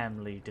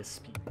family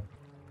dispute."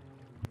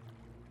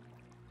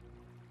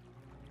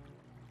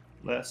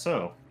 That's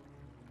so.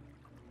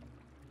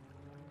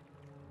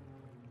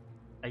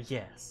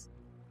 Yes.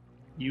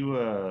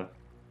 You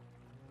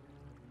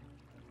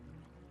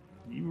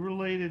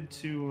related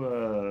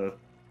to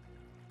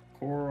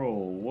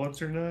Coral what's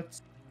her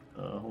nuts?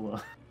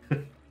 Hold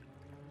on.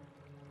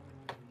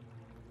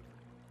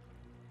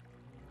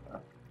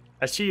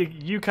 As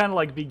you kind of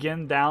like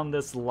begin down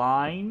this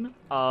line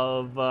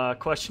of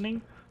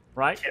questioning,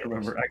 right? I can't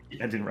remember.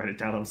 I didn't write it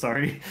down. I'm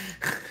sorry.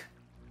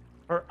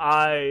 Her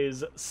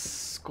eyes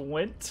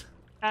squint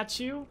at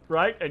you,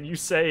 right? And you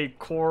say,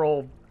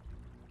 Coral,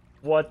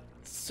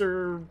 what's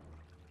her...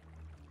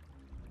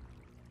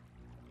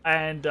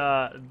 And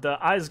the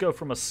eyes go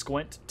from a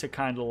squint to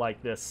kind of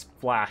like this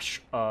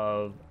flash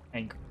of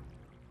anger.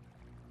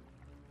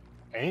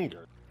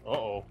 Anger?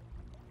 Uh-oh.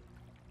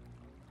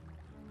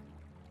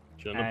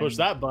 Shouldn't have pushed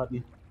that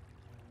button.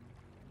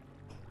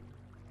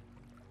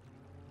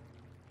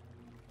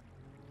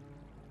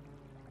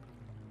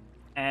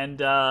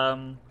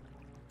 And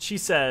she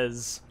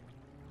says,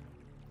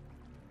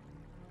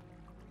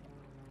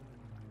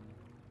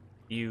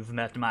 "You've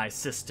met my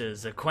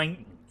sister's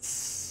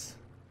acquaintance."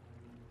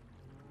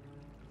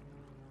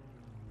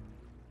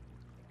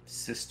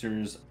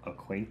 Sister's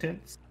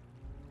acquaintance?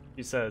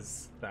 She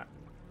says that.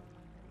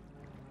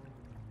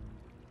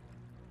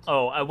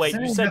 Oh, wait.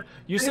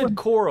 You said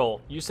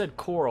Coral. You said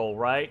Coral,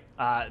 right?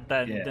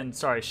 Then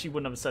sorry, she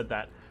wouldn't have said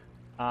that.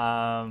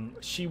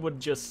 She would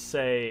just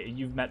say,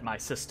 "You've met my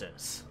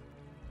sisters."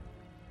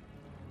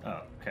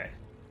 Oh, okay.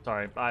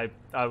 Sorry,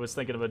 I was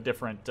thinking of a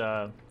different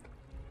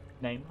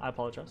name. I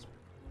apologize.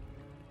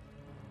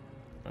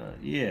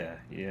 Yeah,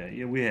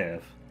 we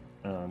have.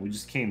 We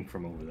just came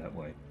from over that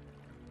way.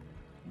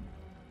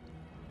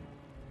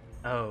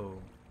 Oh,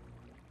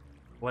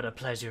 what a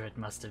pleasure it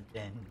must have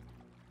been.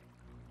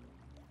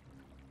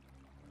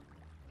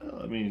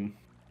 I mean,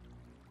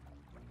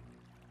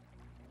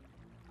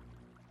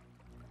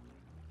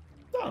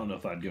 I don't know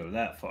if I'd go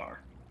that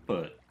far,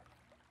 but...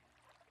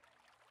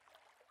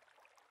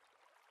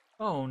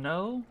 Oh,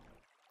 no?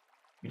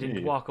 You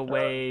didn't walk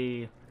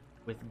away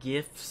with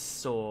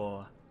gifts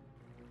or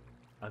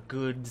a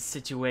good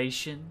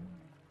situation?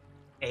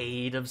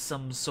 Aid of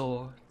some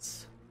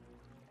sorts?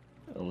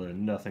 Well,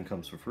 nothing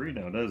comes for free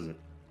now, does it?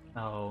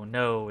 Oh,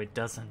 no, it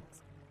doesn't.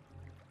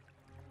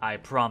 I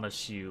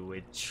promise you,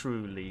 it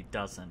truly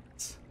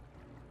doesn't.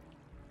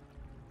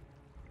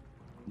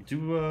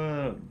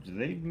 Do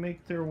they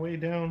make their way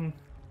down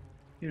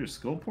here to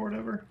Skullport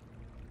ever?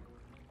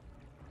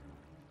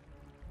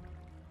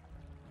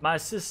 My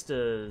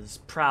sisters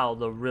prowl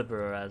the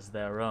river as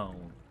their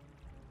own.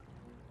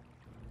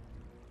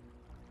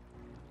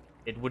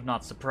 It would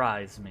not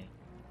surprise me.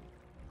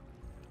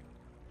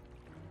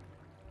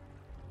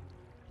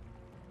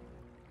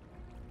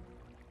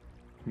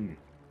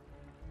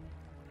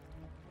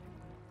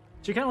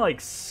 She kind of like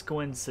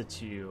squints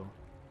at you.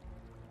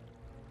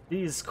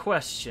 These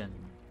question,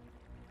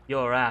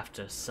 you're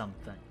after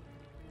something.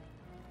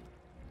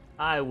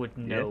 I would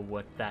know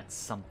what that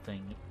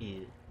something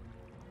is.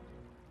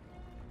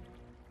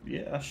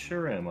 Yeah, I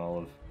sure am,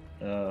 Olive.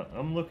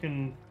 I'm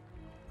looking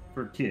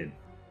for a kid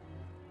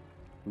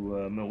who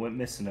went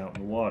missing out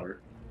in the water.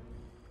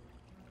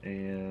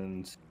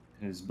 And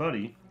his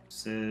buddy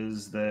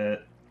says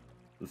that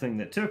the thing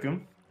that took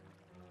him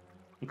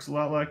looks a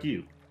lot like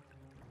you.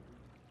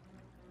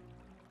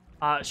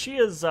 She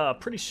is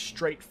pretty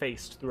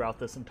straight-faced throughout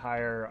this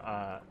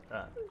entire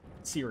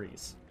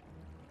series.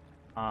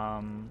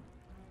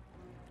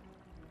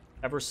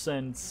 Ever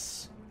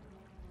since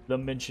the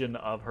mention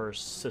of her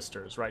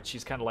sisters, right?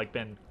 She's kind of like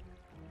been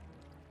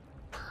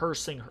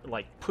pushing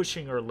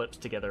her lips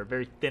together,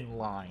 very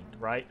thin-lined,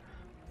 right?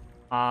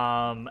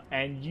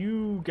 And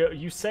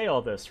you say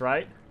all this,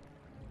 right?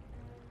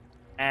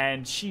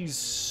 And she's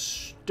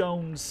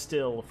stone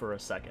still for a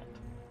second.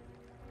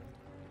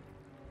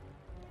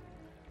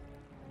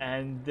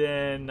 And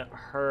then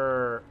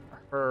her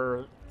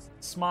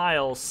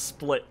smile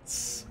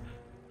splits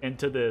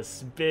into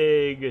this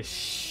big,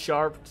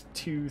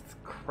 sharp-toothed,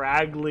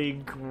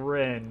 craggly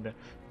grin,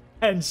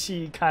 and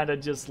she kind of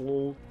just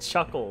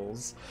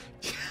chuckles.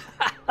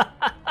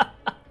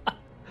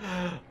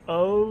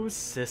 Oh,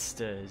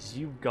 sisters,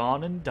 you've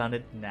gone and done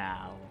it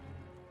now.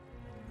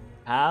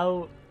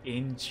 How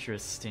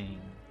interesting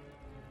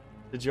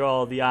to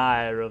draw the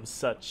ire of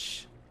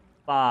such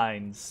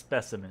fine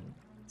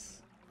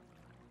specimens.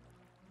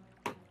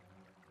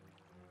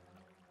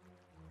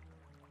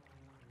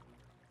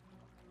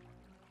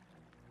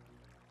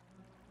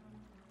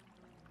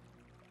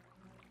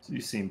 So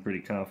you seem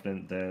pretty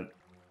confident that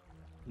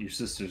your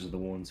sisters are the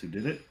ones who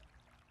did it?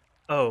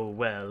 Oh,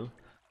 well,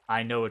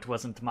 I know it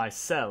wasn't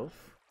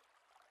myself,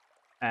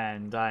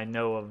 and I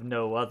know of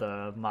no other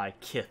of my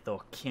kith or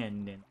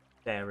kin in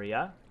this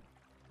area.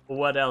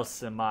 What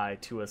else am I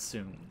to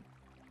assume?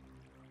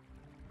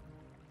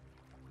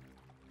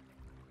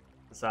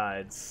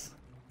 Besides,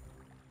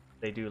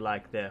 they do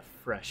like their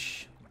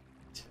fresh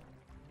meat.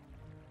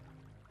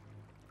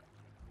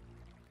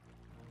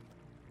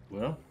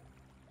 Well,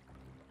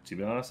 to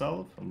be honest,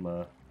 Olive,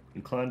 I'm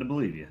inclined to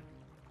believe you.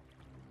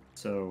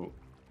 So,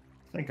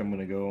 I think I'm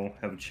gonna go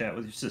have a chat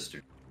with your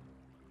sister.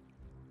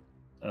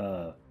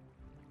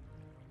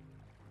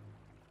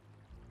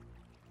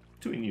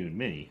 Between you and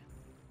me,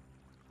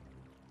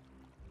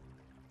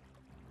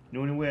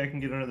 know any way I can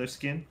get under their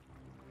skin?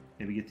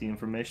 Maybe get the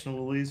information a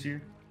little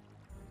easier?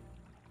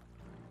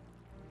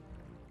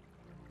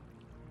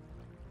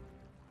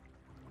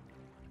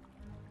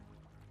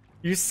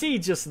 You see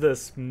just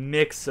this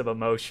mix of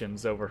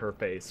emotions over her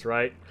face,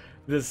 right?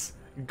 This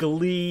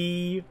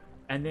glee,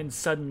 and then a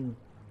sudden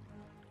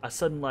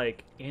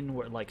like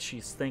inward, like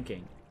she's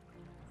thinking,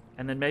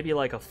 and then maybe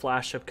like a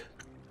flash of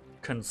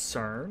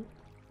concern,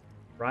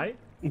 right?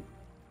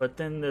 But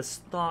then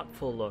this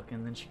thoughtful look,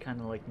 and then she kind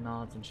of like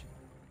nods and she,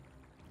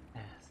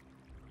 yes,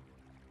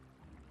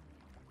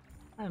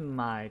 I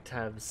might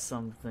have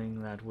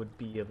something that would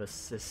be of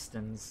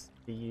assistance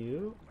to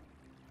you.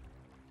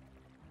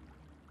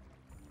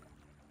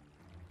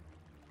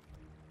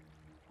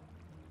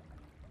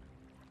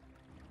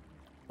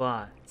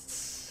 But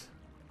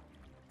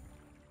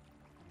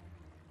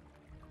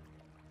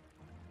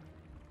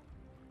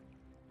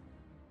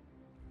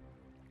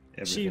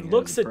she Everything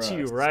looks has a at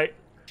you, price. right?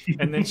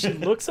 And then she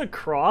looks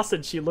across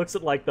and she looks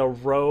at like the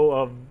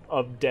row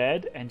of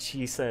dead and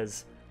she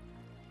says,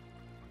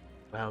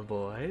 well,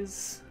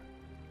 boys,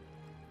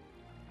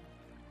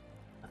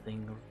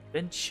 nothing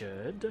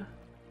ventured,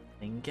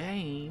 nothing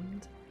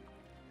gained.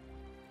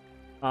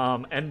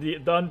 And the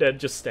undead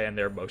just stand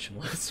there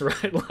motionless,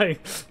 right?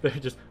 Like they're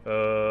just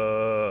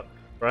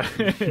right?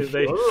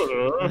 They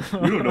You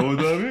don't know what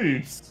that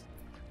means.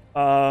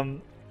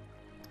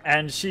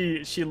 And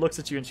she looks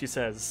at you and she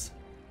says,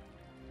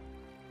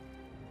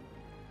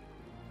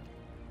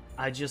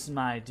 I just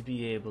might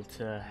be able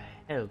to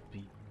help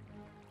you.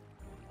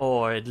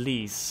 Or at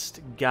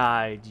least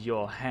guide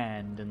your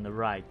hand in the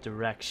right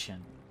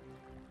direction.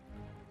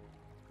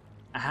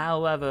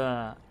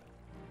 However,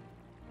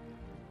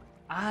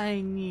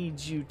 I need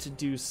you to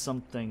do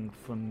something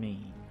for me.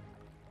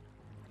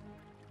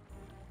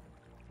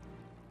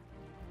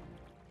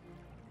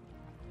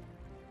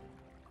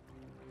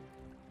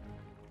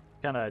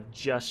 Kind of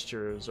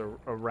gestures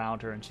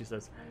around her and she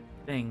says,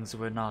 things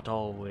were not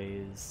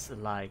always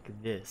like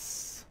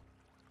this.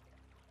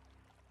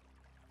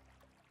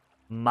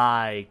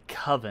 My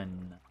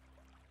coven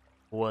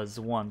was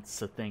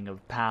once a thing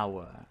of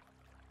power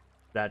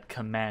that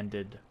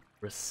commanded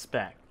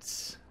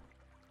respect.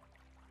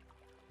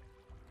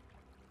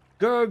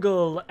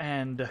 Gurgle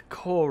and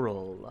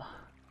Coral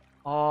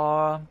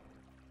are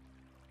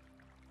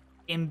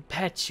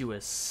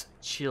impetuous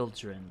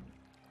children.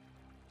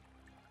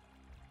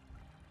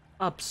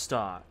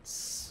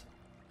 Upstarts,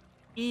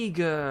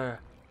 eager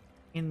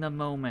in the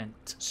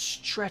moment,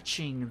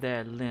 stretching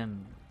their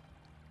limbs.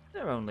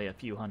 They're only a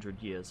few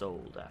hundred years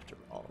old, after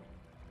all.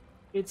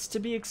 It's to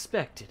be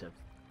expected of them.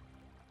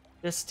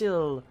 They're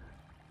still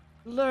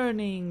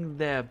learning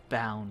their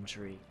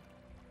boundary.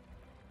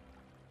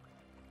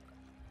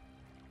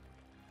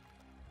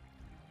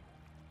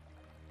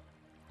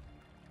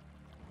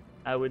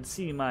 I would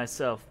see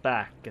myself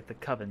back at the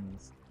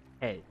Coven's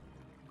head,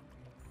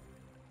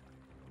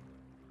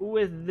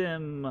 with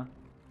them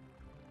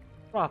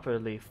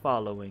properly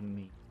following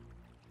me,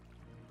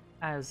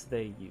 as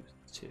they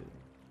used to.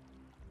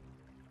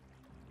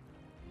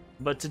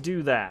 But to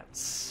do that,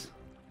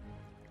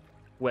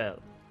 well,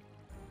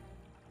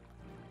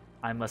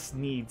 I must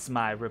needs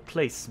my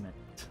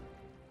replacement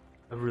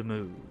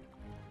removed.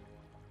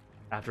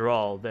 After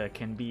all, there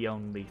can be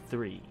only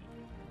 3.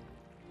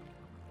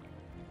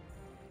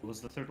 What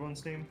was the third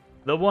one's name?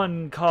 The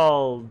one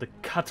called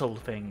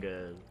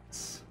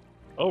Cuttlefingers.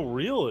 Oh,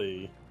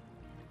 really?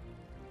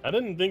 I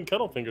didn't think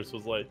Cuttlefingers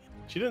was like.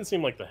 She didn't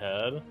seem like the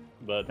head,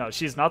 but No,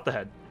 she's not the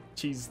head.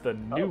 She's the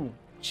new.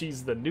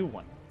 She's the new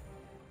one.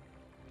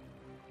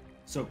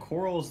 So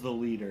Coral's the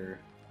leader,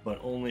 but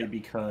only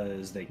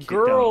because they kicked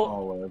Girl- out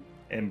Olive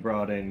and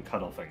brought in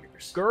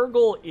Cuttlefingers.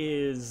 Gurgle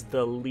is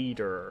the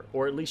leader,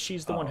 or at least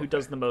she's the one who okay.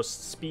 does the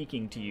most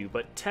speaking to you,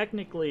 but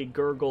technically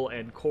Gurgle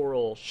and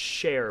Coral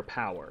share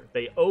power.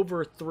 They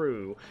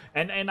overthrew,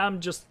 and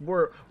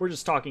we're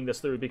just talking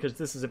this through because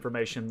this is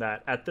information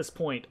that at this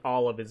point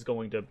Olive is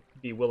going to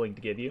be willing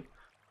to give you,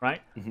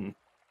 right? Mm-hmm.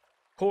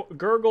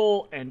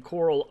 Gurgle and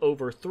Coral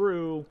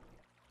overthrew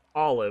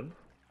Olive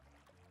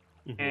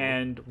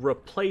and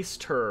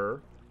replaced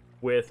her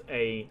with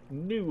a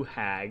new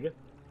hag,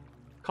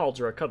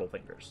 Caldra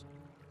Cuttlefingers.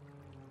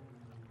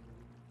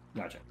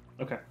 Gotcha.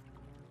 Okay.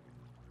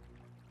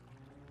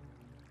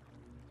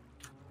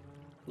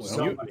 Well,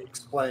 Somebody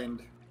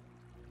explained.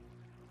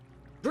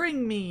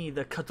 Bring me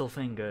the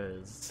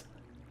Cuttlefingers.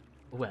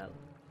 Well,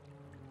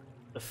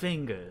 the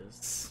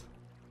fingers.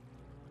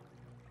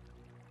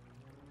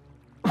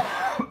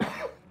 but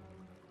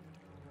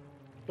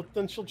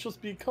then she'll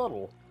just be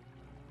Cuddle.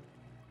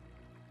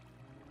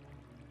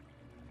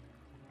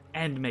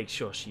 And make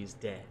sure she's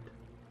dead.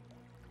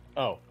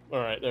 Oh, all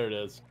right, there it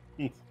is.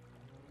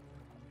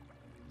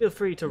 Feel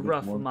free to Which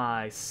rough one?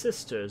 my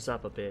sisters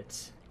up a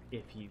bit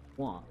if you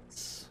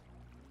want.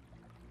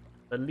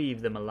 But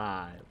leave them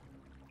alive.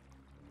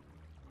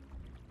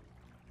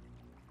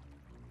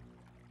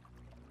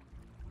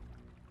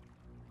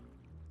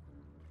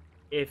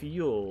 If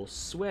you'll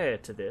swear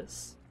to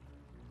this,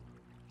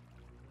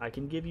 I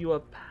can give you a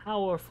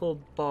powerful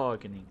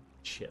bargaining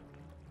chip.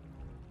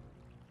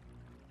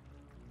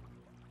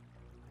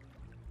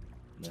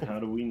 Now, how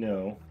do we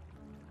know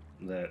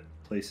that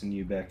placing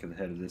you back at the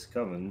head of this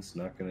coven's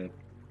not going to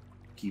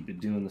keep it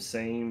doing the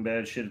same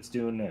bad shit it's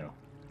doing now.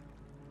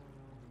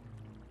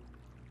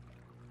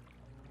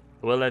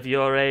 Well, if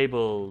you're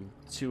able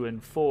to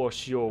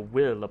enforce your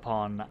will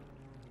upon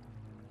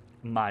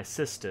my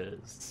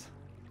sisters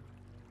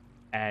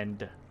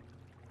and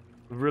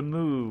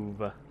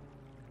remove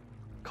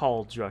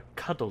Cauldra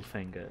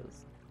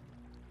Cuddlefingers,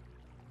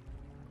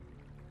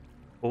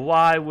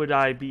 why would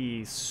I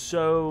be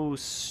so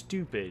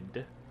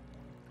stupid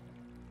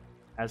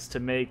as to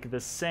make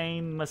the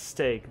same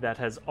mistake that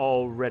has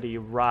already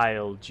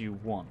riled you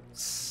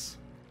once?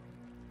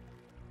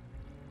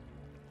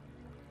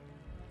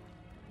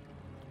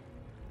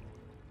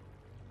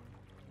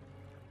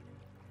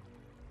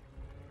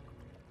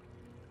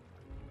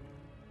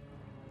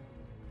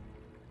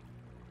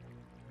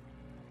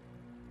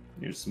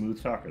 You're a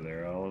smooth talker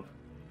there, Olive.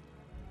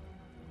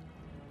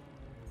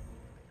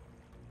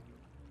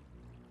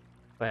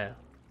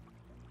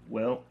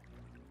 Well,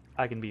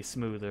 I can be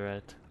smoother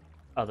at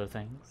other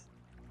things.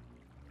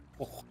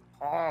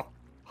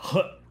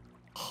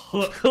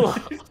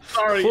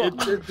 Sorry,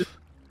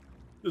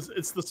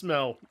 it's the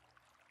smell.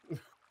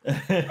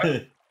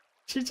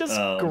 She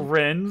just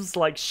grins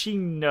like she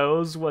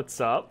knows what's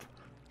up,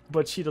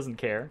 but she doesn't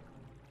care.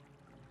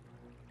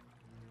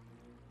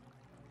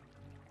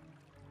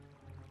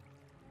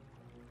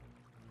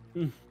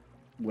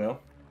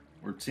 Well,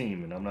 we're a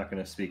team, and I'm not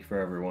going to speak for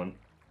everyone.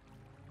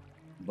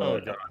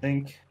 But I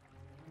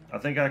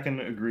think I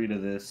can agree to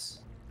this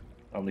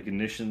on the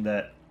condition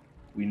that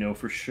we know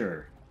for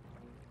sure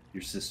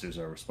your sisters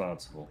are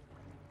responsible.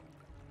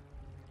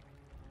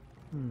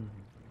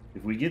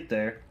 If we get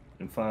there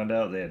and find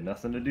out they had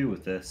nothing to do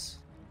with this,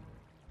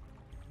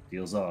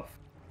 deal's off.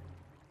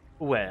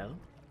 Well,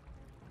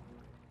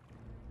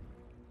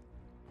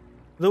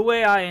 the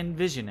way I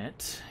envision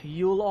it,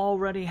 you'll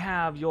already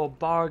have your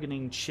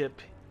bargaining chip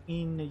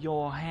in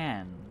your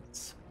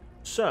hands.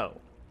 So,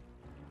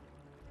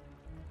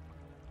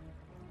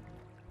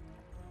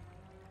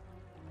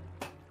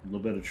 a little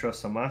bit of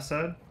trust on my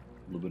side, a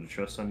little bit of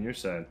trust on your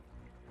side.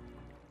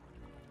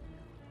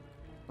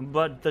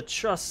 But the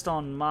trust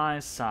on my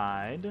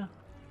side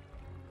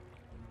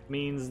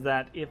means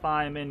that if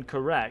I'm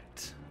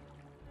incorrect,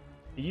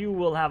 you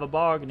will have a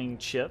bargaining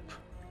chip,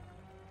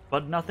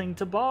 but nothing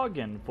to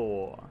bargain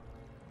for,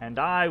 and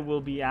I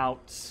will be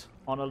out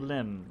on a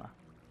limb.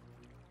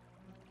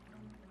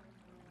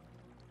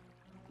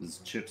 Is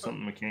chip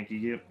something I can't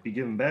be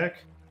given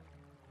back?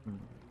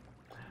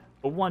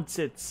 But once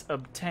it's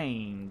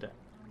obtained,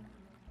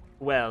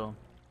 well,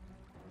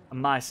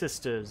 my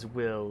sisters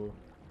will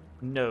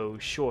know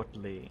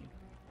shortly.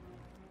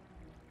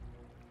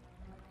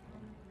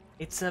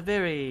 It's a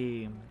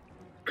very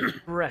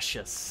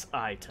precious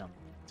item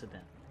to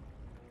them.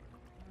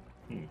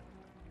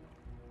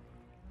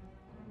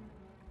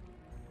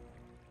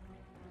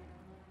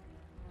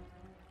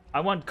 I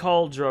want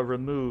Cauldra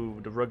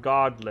removed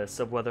regardless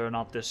of whether or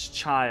not this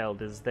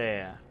child is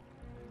there.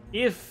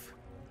 If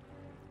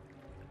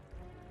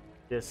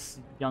this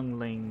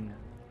youngling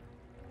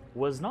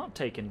was not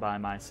taken by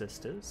my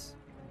sisters,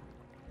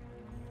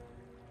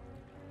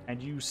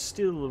 and you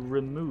still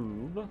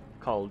remove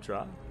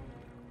Cauldra,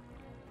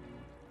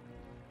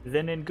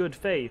 then in good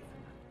faith,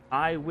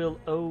 I will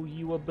owe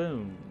you a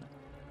boon.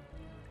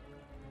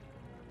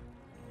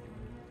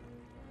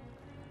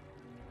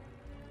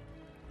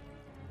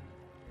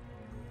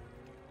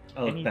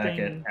 I look back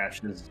at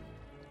Ash's.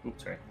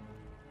 Oops, sorry.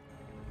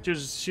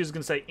 She was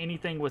going to say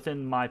anything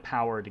within my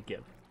power to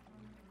give.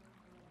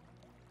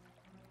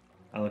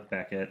 I look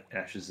back at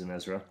Ashes and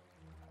Ezra.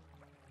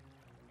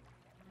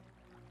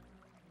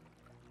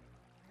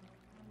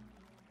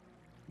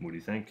 What do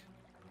you think?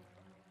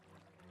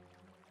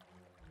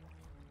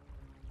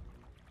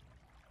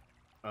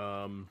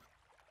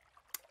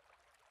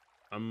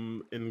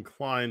 I'm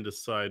inclined to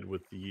side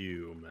with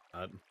you,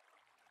 Matt.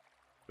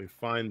 We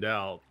find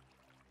out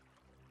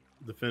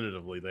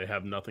definitively they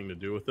have nothing to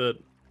do with it,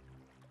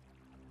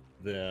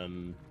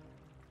 then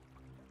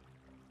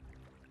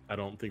I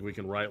don't think we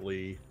can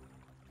rightly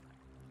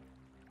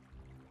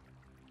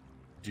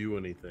do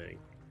anything.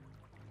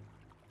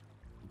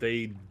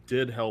 They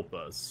did help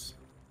us.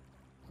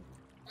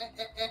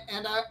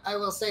 And I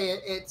will say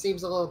it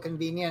seems a little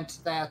convenient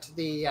that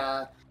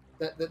the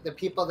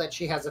people that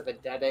she has a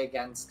vendetta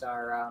against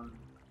are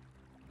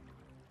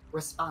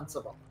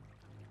responsible.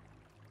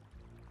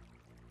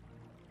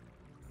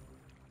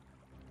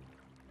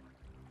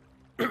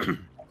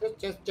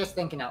 just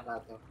thinking out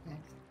loud, though.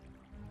 Thanks.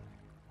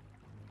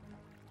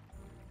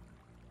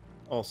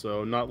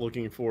 Also, not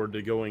looking forward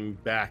to going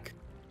back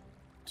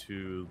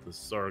to the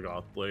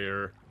Sargoth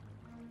lair,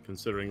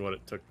 considering what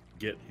it took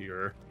to get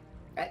here.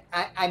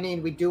 I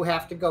mean, we do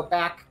have to go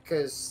back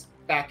because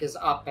back is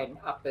up and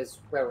up is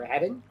where we're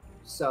heading.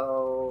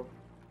 So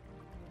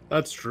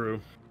that's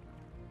true.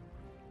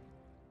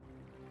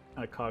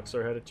 Cocks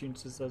her head at you and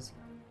says,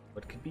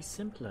 "What could be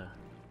simpler?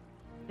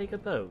 Take a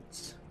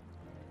boat.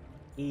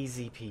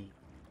 Easy peasy.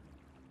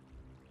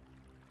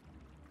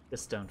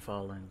 Just don't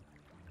fall in."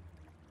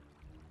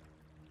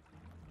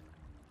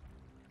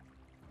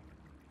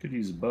 Could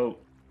use a boat.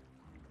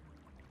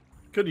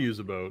 Could use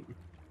a boat.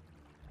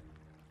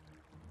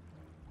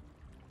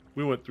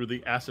 We went through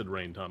the acid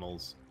rain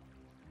tunnels.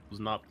 It was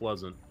not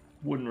pleasant.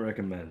 Wouldn't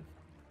recommend.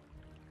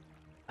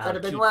 I'll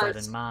Could've been keep that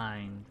worse. in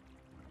mind.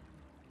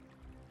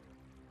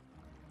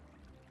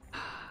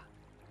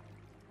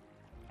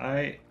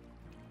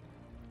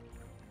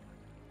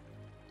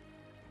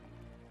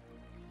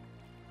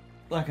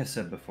 Like I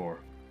said before,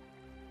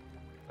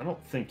 I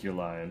don't think you're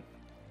lying.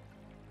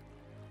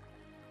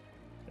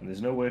 And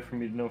there's no way for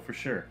me to know for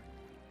sure.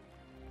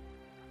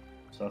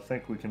 So I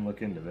think we can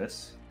look into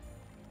this.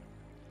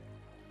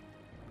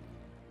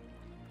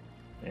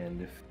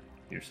 And if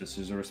your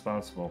sisters are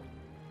responsible,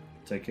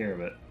 take care of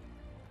it.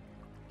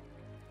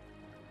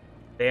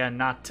 They are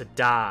not to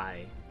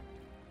die.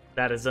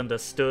 That is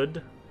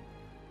understood.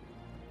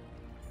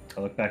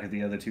 I look back at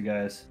the other two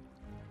guys.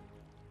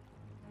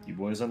 You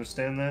boys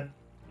understand that?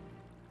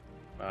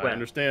 I Well.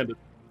 understand it.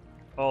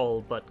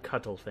 All but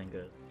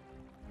Cuttlefinger.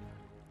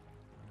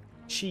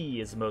 She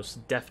is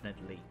most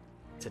definitely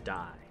to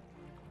die.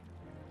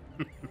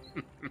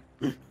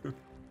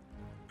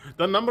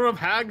 The number of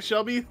hags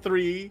shall be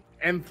 3,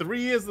 and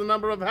 3 is the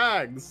number of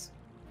hags.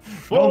 No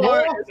 4 more,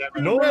 is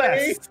no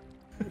everybody, less.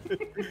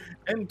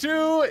 and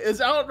 2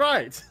 is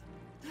outright.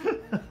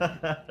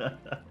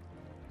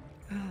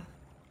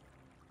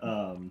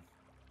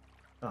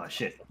 Oh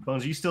shit,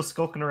 Bones, are you still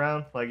skulking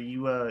around? Like,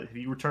 have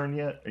you returned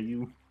yet? Are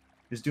you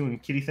just doing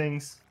kitty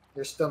things?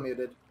 You're still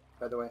muted,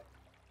 by the way.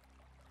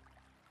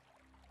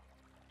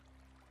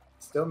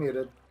 Still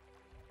muted.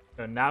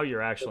 Now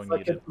you're actually Looks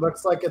like, muted.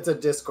 looks like it's a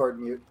Discord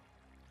mute.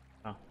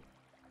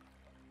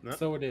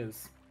 So it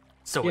is.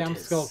 So Yeah, it I'm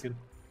is. skulking.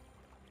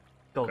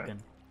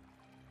 Skulking.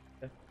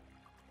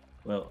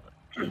 Well,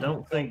 I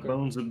don't think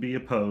Bones would be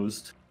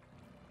opposed.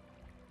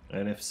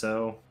 And if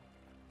so,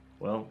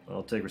 well,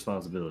 I'll take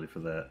responsibility for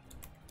that.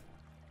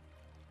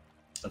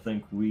 I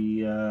think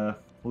we'll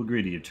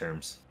agree to your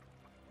terms.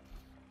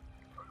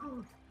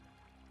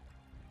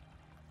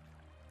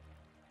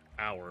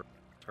 Our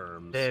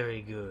terms.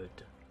 Very good.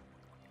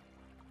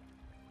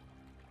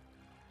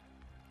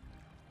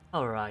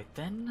 Alright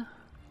then.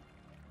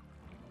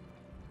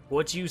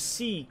 What you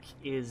seek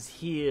is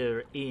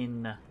here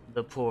in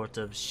the Port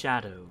of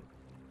Shadow.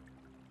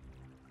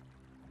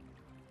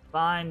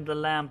 Find the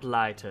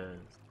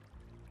Lamplighters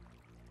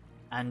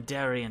and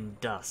Darien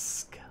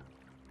Dusk.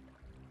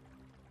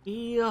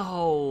 He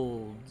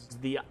holds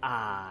the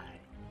eye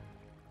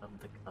of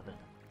the Covenant.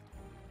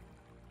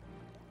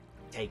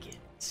 Take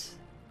it.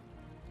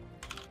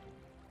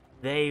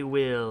 They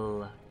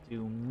will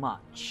do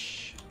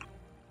much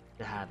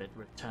to have it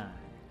returned.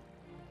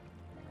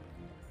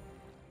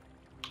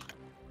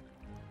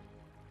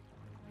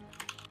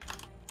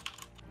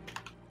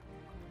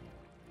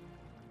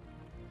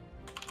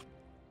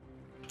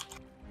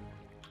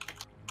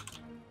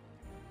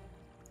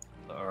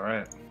 All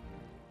right.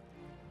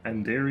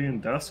 And Darien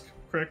Dusk,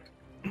 correct?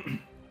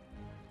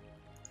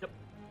 Yep.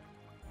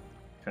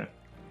 Okay.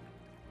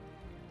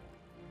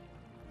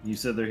 You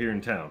said they're here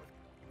in town.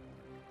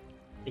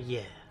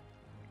 Yeah.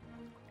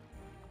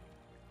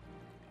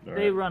 All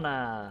They right. run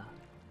a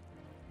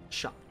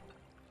shop.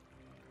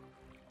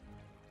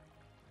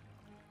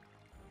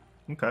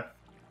 Okay.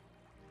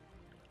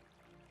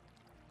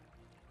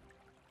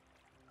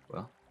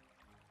 Well,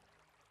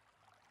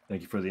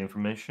 thank you for the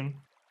information,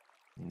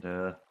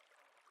 and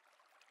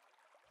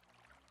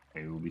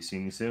maybe we'll be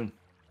seeing you soon.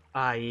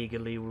 I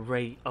eagerly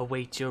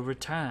await your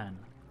return.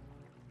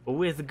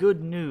 With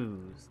good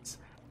news,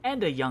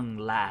 and a young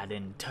lad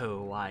in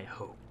tow, I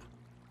hope.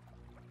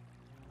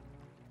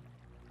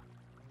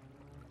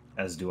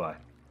 As do I.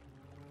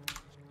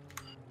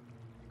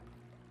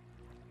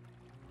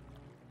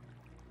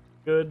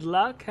 Good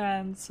luck,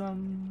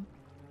 handsome.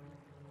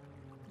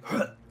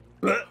 I'm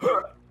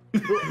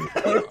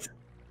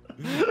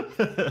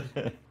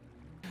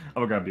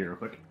gonna grab beer real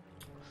quick.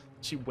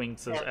 She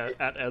winks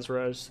at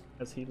Ezra as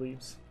he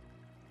leaves.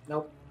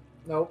 Nope.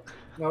 Nope.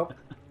 Nope.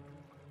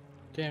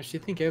 Damn, she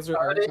think Ezra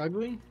Already? is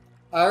ugly?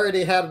 I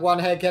already had one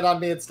head get on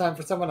me. It's time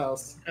for someone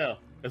else. Yeah.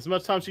 As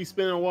much time she's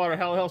spending in water,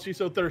 how the hell is she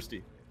so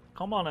thirsty?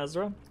 Come on,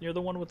 Ezra. You're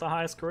the one with the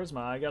highest charisma.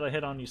 I gotta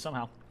hit on you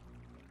somehow.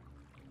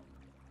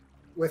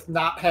 With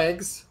not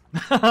hags.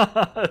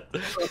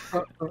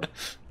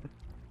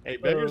 Hey,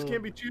 beggars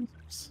can't be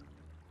choosers.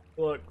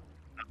 Look,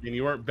 I mean,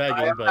 you weren't I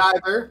begging, am but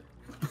neither.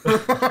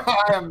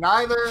 I am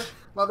neither,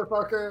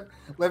 motherfucker.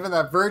 Living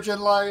that virgin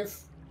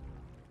life.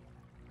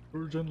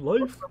 virgin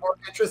life. What's more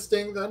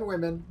interesting than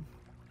women?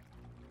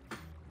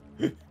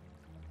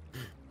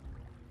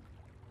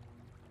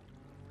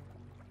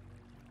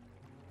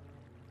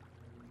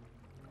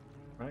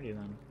 Alrighty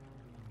then.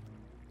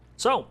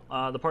 So,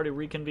 the party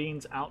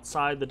reconvenes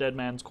outside the Dead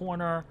Man's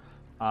Corner.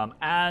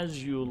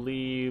 As you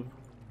leave,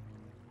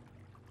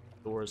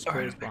 doors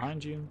close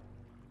behind you.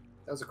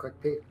 That was a quick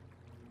peek.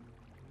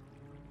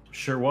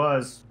 Sure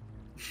was.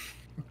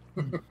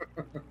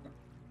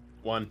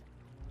 one.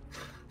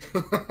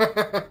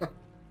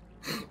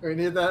 We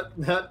need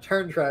that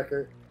turn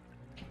tracker.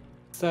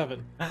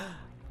 7.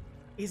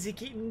 Is he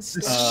getting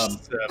 7.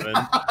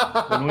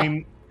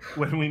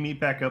 when we meet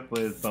back up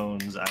with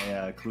Bones,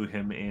 I clue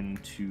him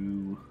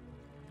into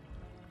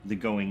the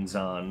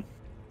goings-on.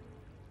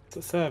 It's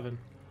a 7.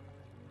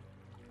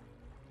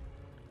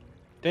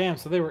 Damn,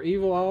 so they were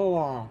evil all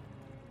along.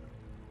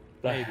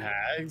 The Maybe.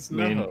 hags? I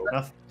mean, No.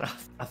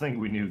 I think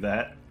we knew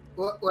that.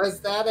 Was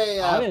that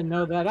I didn't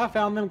know that. I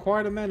found them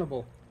quite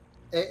amenable.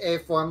 a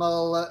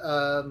formal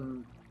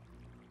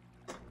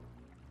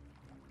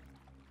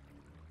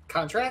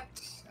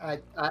contract?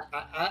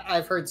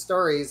 I've heard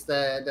stories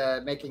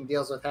that making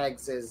deals with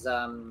hags is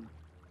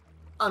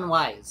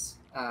unwise,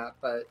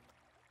 but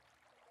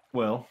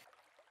Well,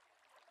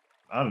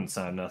 I didn't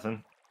sign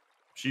nothing.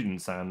 She didn't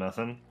sign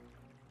nothing.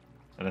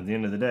 And at the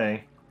end of the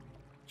day,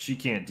 she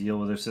can't deal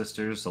with her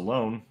sisters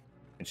alone,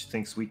 and she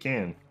thinks we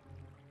can.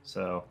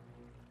 So,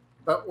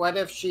 but what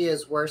if she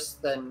is worse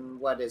than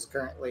what is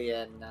currently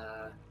in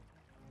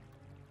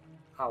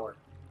power?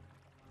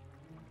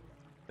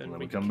 Then Let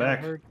we me come kill back.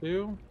 her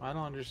too? I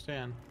don't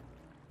understand.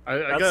 I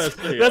gotta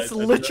say, That's I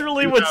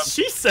literally do what have-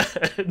 she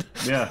said.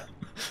 yeah,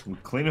 we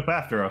clean up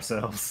after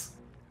ourselves.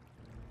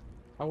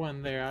 I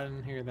wasn't there. I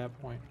didn't hear that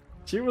point.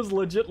 She was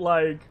legit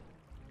like.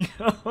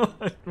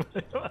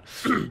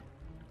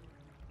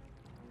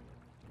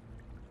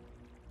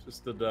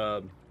 Just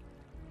that,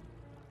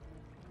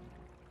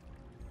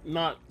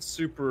 not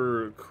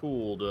super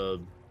cool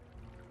to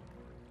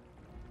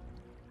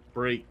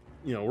break.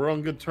 You know, we're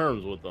on good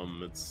terms with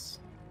them. It's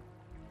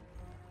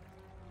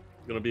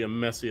gonna be a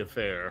messy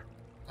affair.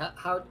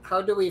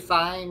 How do we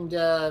find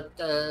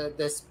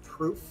this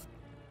proof,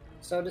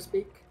 so to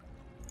speak?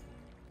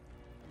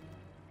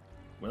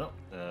 Well,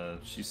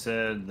 she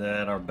said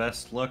that our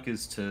best luck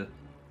is to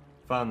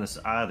find this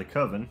Eye of the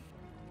Coven.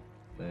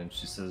 And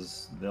she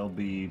says they'll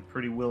be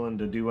pretty willing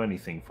to do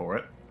anything for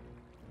it.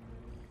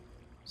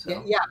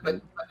 So,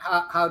 But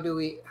how do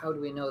we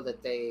know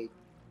that they?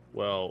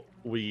 Well,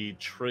 we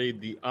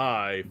trade the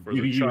eye for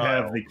you the child,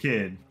 have the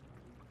kid.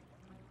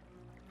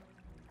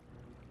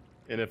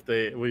 and if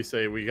we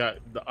say we got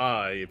the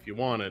eye, if you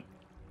want it,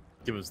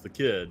 give us the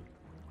kid,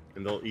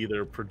 and they'll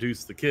either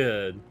produce the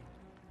kid,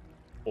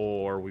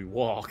 or we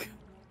walk.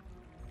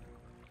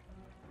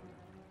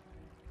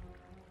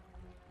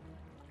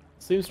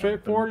 Seems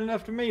straightforward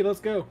enough to me. Let's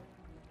go.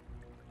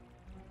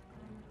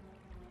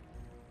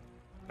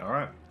 All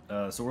right.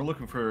 So we're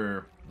looking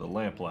for the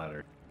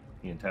lamplighter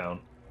in town.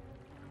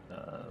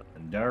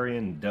 And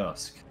Darian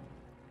Dusk.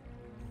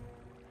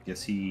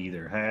 Guess he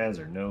either has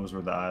or knows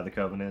where the Eye of the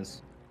Coven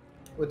is.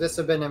 Would this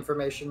have been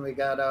information we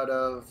got out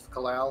of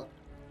Kalal?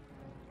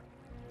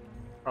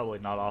 Probably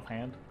not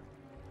offhand.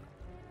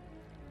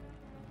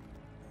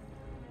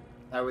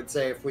 I would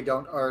say if we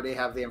don't already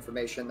have the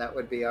information, that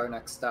would be our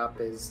next stop,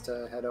 is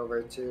to head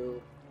over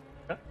to...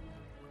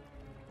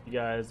 You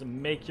guys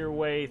make your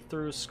way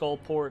through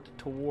Skullport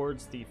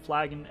towards the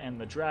Flagon and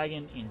the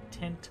Dragon,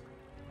 intent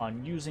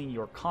on using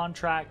your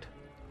contract.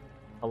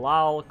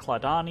 Halal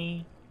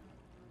Kladani,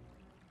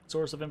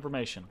 source of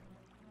information.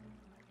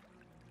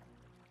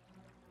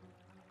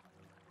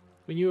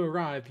 When you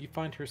arrive, you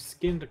find her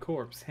skinned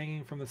corpse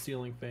hanging from the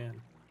ceiling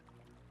fan.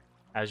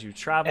 As you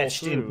travel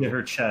Etched through, into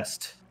her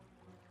chest.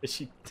 is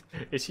she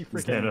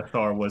freaking?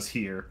 Xanathar was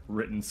here,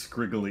 written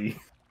scriggly.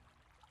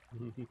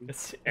 And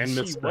Is she,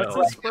 misspelled.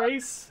 what's his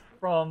face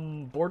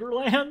from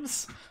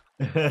Borderlands?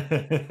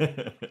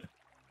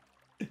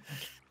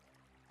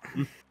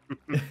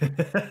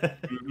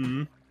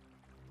 Mhm.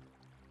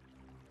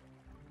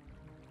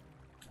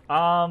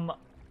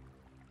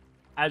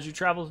 As you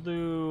travel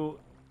through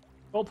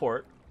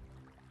Skullport,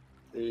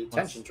 The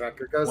tension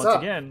tracker goes once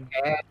up, again,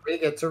 and we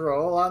get to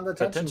roll on the the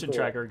tension tension pool.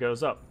 tracker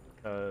goes up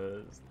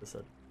because this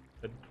is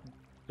a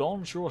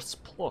Dangerous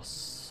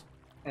Plus.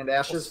 And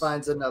Ashes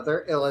finds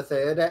another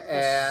Illithid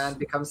and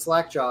becomes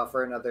Slackjaw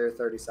for another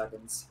 30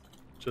 seconds.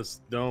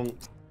 Just don't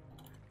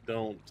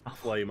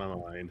play my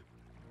mind.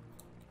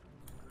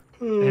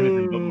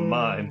 Anything but my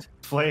mind.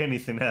 Play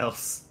anything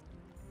else.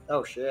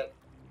 Oh shit.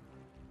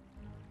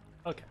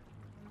 Okay.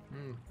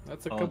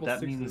 That's a Oh, couple that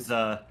sixes.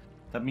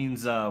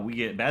 means we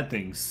get bad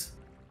things.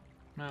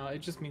 No, it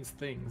just means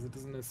things. It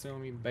doesn't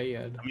necessarily mean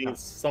bad. I mean,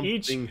 something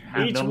Each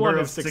happened. Number one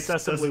of is six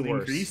successively doesn't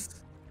worse. increase?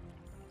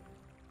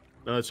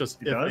 No, it's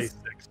just It if a does?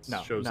 6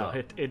 No, shows no, up.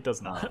 it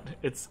does not.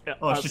 It's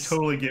Oh, a it should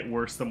totally get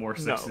worse the more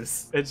no,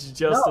 sixes. it's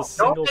just a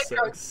single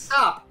six.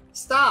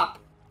 Stop!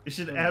 It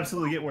should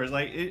absolutely get worse.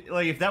 Like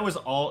if that was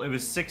all, it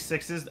was 6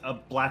 sixes. A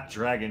black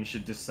dragon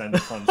should descend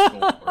upon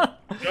Skullport.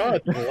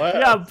 God bless.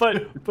 Yeah,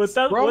 but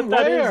that From what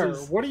that where?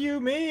 is What do you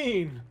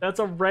mean? that's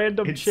a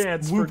random It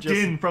chance for swooped just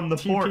in from the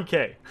port.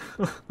 TPK.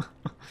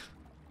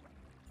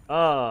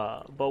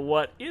 But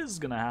what is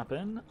gonna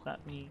happen?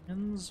 That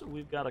means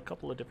we've got a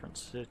couple of different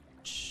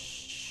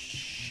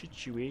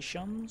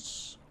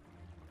situations.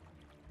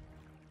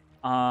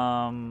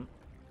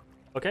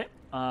 Okay.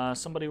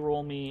 Somebody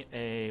roll me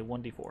a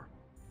 1d4.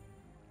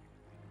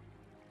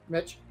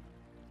 Mitch,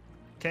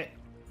 Okay,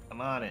 I'm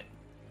on it.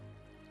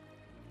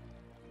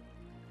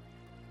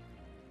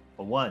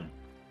 A 1.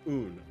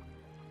 Un.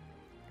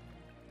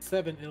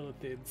 7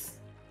 illithids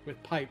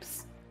with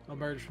pipes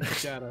emerge from the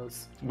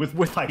shadows. With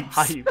pipes.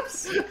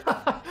 Pipes.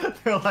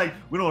 They're like,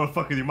 we don't want to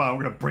fuck with your mom.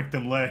 We're gonna break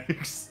them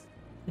legs.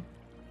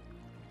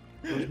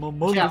 Where's my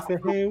mother? Yeah.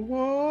 Hey,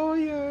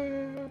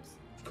 warriors!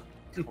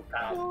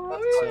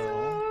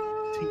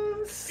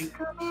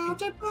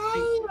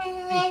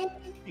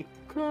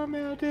 Come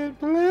out and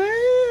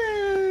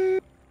play!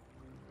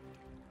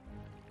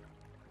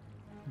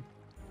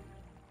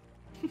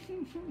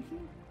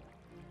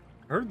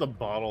 I heard the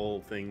bottle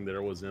thing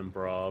there was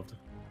improv.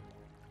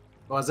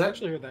 Was I it?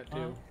 actually heard that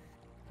too.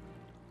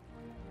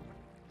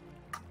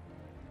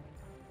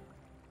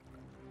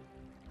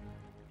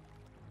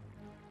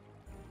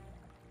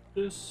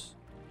 This.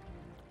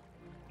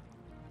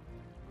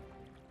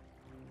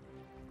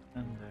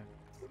 And there.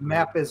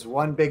 Map is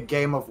one big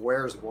game of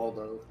Where's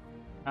Waldo.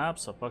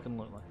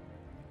 Absolutely.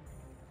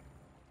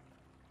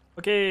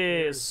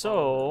 Okay,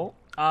 so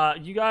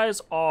you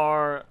guys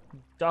are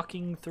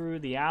ducking through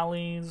the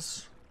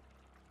alleys,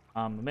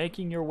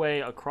 making your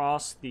way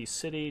across the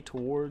city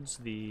towards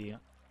the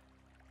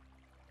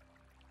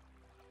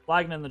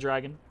Flagon and the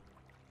Dragon.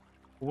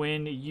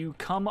 When you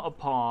come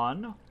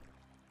upon,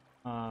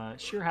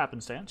 sheer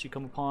happenstance, you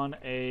come upon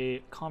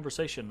a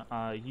conversation.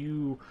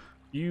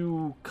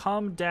 You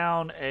come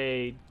down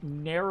a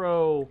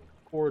narrow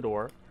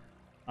corridor,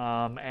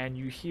 and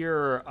you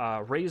hear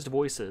raised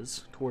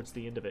voices towards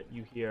the end of it.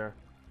 You hear,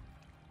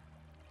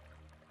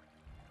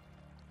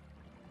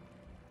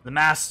 "The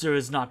Master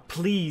is not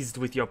pleased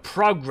with your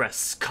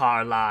progress,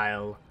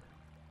 Carlyle.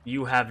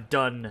 You have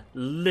done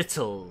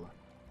little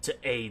to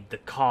aid the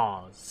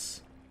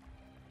cause."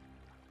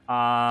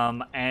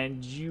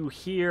 And you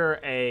hear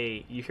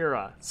a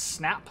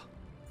snap,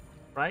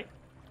 right?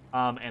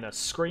 And a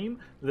scream.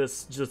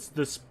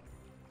 This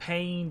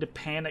pained,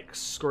 panic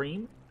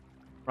scream,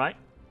 right?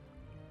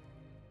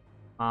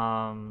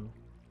 And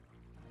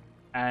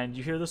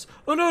you hear this.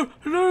 "Oh no,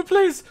 no,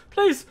 please,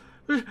 please,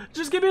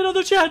 just give me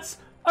another chance.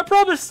 I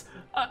promise.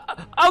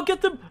 I'll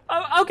get them.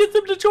 I'll get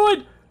them to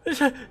join.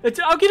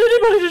 I'll get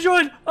anybody to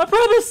join. I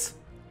promise."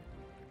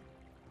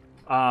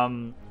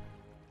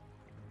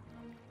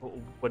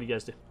 What do you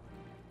guys do?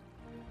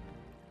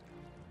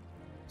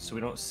 So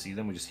we don't see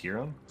them, we just hear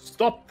them?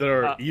 Stop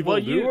there, evil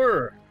well,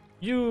 doer!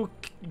 You're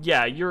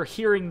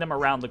hearing them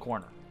around the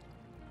corner.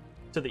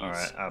 To the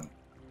east. Alright,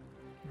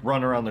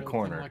 run around the Don't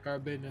corner. Like our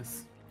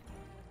business.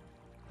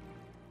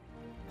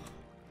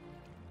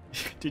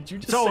 Did you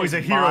just It's always say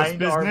a hero's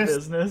mind our business?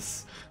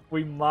 business?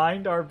 We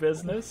mind our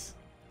business?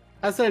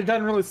 I said it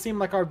doesn't really seem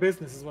like our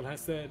business, is what I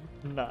said.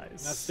 Nice. And I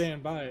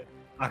stand by it.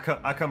 I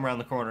come around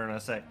the corner and I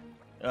say,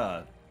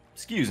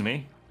 excuse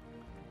me.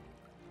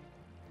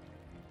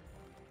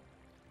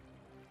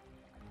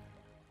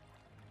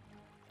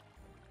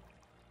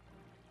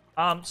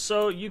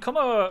 So you come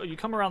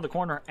around the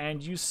corner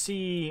and you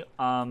see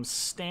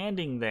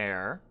standing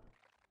there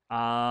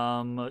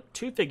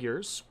two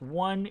figures.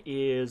 One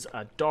is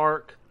a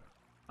dark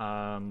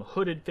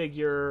hooded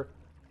figure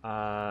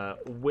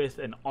with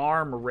an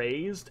arm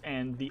raised,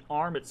 and the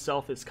arm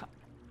itself is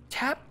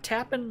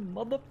tapping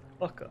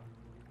motherfucker.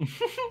 Get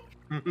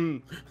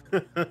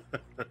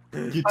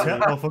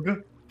tapped,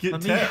 motherfucker.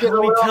 Get tapped. Let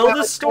me tell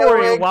this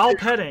story while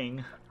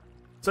petting.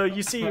 So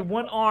you see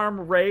one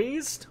arm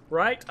raised,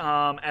 right,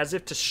 as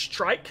if to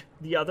strike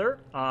the other,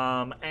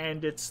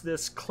 and it's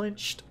this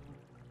clenched.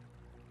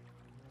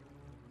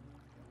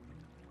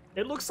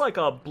 It looks like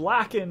a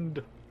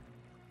blackened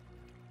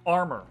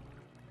armor,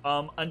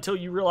 until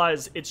you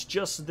realize it's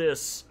just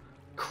this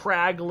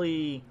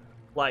craggly,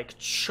 like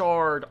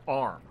charred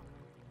arm,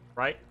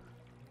 right?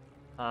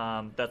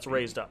 That's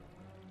raised up.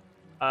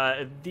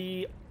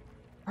 The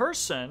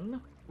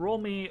person, roll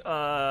me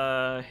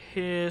a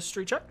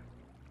history check.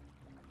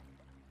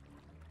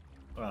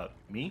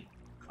 Me?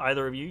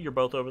 Either of you, you're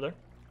both over there.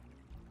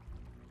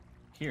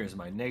 Here's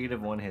my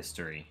 -1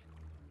 history.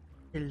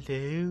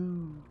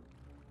 Hello.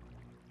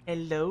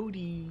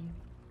 Hello-dee.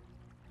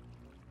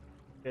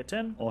 Okay,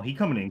 10. Oh, he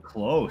coming in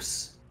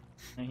close.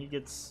 And he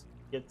gets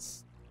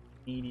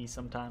needy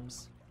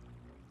sometimes.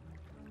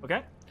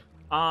 Okay.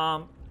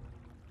 Yeah,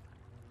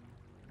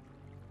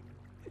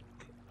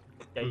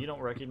 you don't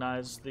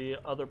recognize the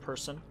other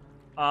person.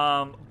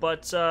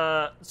 But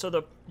so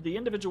the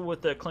individual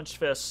with the clenched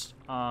fist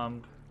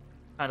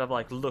kind of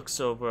like looks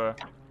over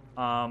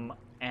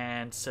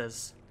and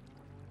says,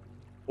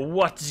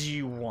 "What do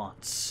you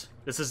want?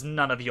 This is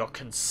none of your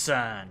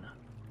concern."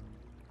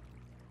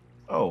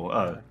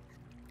 Oh,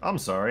 I'm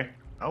sorry.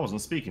 I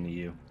wasn't speaking to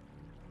you.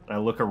 I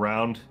look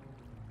around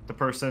the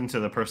person to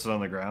the person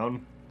on the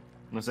ground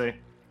and I say,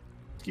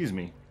 "Excuse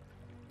me.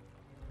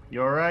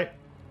 You alright?"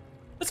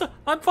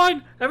 I'm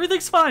fine.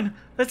 Everything's fine.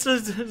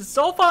 It's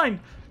all fine.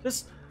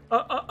 Just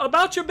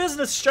about your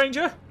business,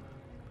 stranger.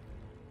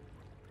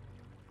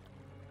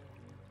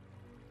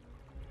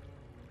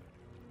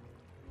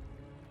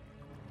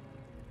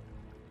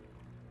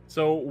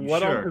 So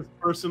what sure? on this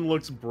person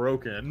looks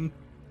broken?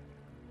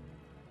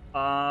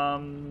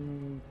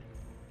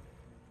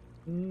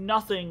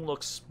 Nothing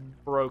looks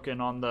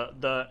broken on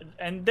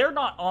and they're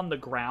not on the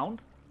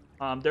ground.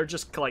 They're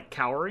just like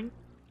cowering,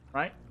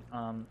 right?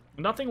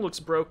 Nothing looks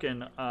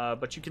broken,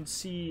 but you can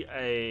see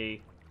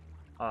a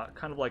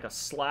kind of like a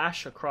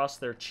slash across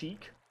their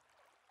cheek.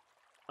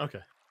 Okay.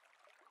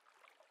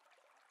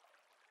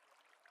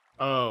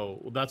 Oh,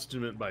 well, that's what you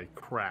meant by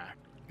crack.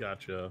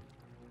 Gotcha.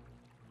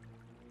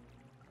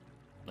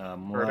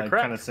 What I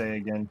kind of say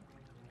again?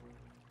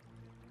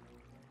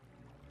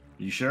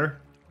 You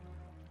sure?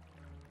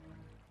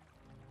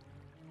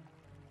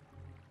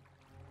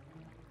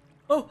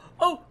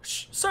 Oh,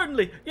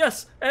 certainly,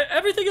 yes.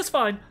 Everything is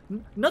fine.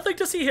 Nothing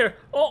to see here.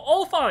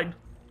 All fine.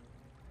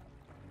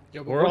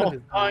 Yeah, but We're one of all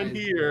his fine eyes-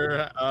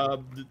 here.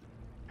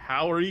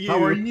 How are you?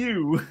 How are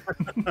you?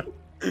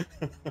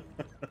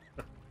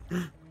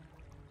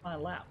 My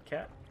lap,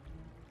 cat.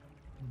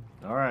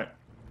 All right.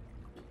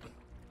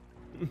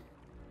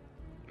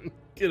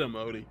 Get him,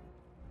 Odie.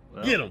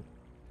 Well, Get him.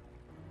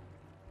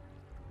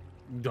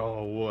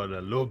 Oh, what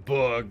a little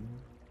bug.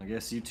 I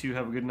guess you two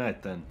have a good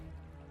night then.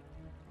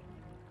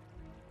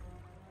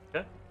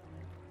 Okay.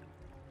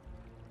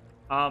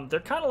 They're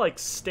kind of like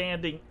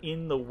standing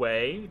in the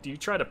way. Do you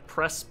try to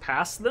press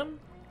past them?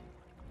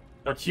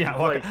 Or do you, Yeah,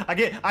 like, I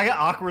get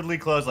awkwardly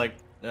close. Like,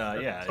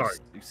 yeah. Sorry.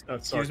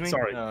 Excuse me.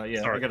 Sorry.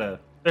 Yeah, Sorry. I gotta.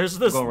 there's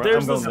this I'm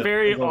there's going this this-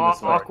 very I'm going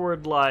this way.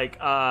 awkward like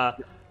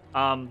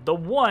the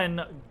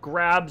one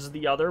grabs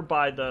the other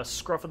by the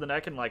scruff of the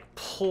neck and like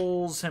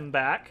pulls him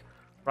back,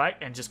 right?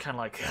 And just kind of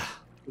like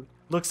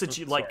looks at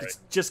you like Sorry.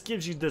 just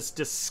gives you this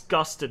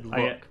disgusted look.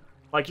 I-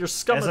 Like you're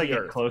scum As of I the get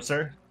earth.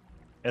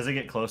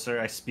 closer,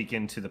 I speak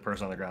into the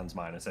person on the ground's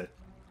mind. I say,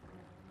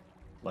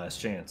 "Last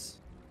chance.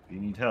 If you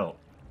need help,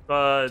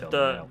 tell me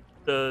now."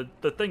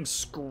 The thing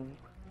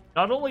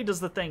not only does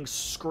the thing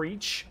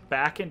screech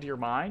back into your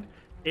mind,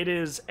 it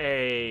is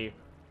a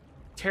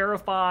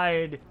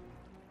terrified,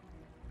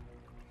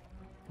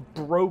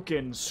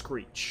 broken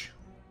screech.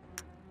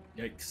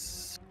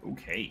 Yikes.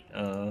 Okay.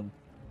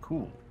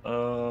 Cool.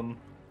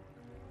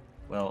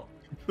 Well,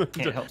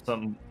 can't help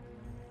something.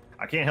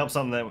 I can't help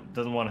something that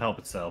doesn't want to help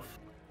itself.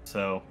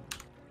 So,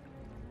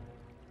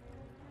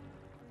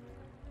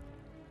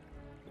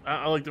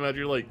 I like to imagine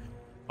you're like,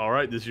 all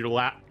right, this is your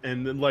lap,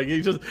 and then like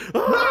he just,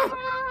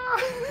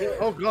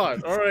 oh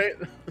god, all right.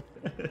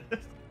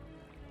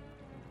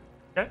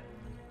 Okay.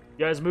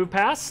 You guys move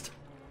past.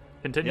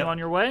 Continue Yep. on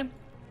your way.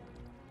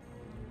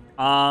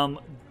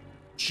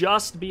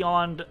 Just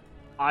beyond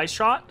eye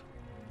shot,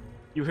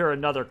 you hear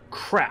another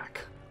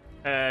crack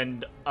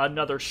and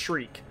another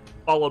shriek,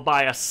 followed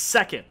by a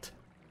second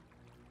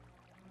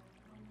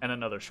and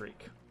another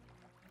shriek.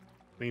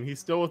 I mean, he's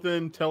still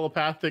within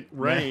telepathic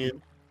range.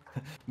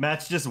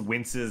 Match just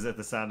winces at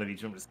the sound of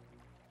each one.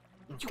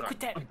 You could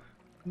that.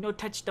 No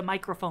touch the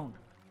microphone.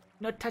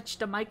 No touch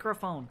the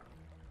microphone.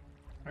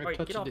 I Alright,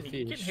 touch get off the me.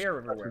 fish. Get hair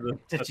everywhere.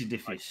 Touchy the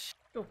fish.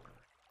 Go.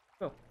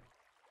 Go.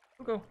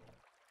 Go.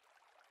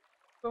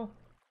 Go.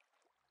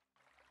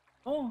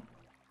 Go on.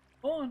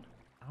 Go on.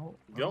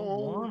 Go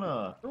on.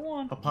 Wanna. Go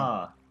on.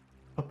 Papa.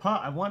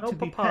 Papa, I want No to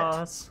be pet.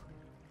 papas.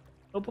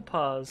 No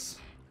papas.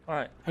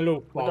 Alright.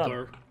 Hello, We're done.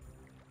 father.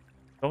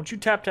 Don't you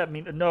tap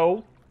me.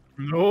 No.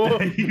 No.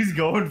 He's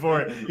going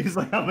for it. He's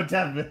like, I'm gonna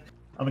tap him.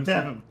 I'm gonna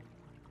tap him.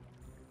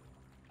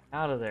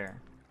 Out of there.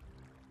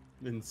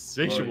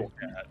 Insatiable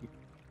cat.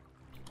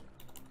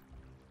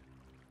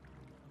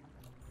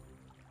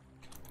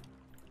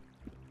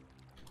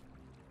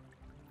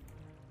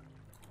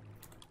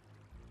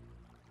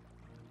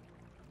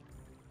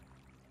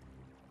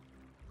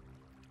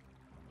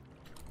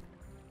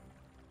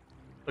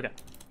 Okay.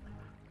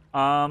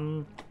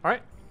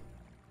 Alright.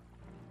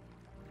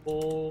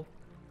 Full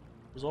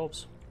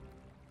resolves.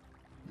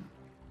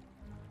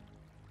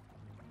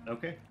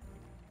 Okay.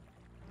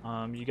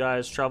 You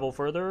guys travel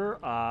further,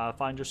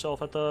 find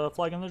yourself at the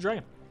Flag and the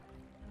Dragon.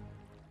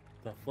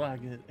 The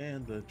flagon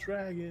and the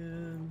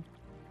dragon.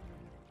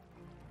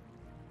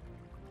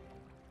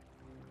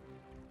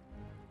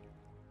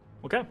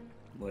 Okay.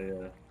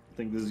 Well, I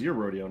think this is your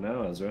rodeo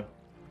now, Ezra.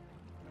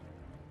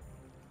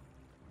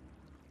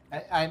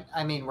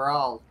 I mean, we're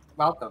all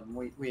welcome.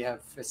 We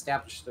have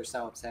established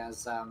ourselves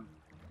as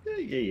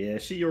Yeah,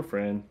 she your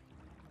friend.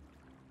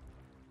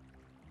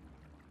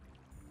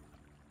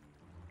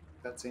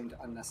 that seemed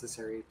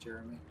unnecessary,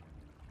 Jeremy.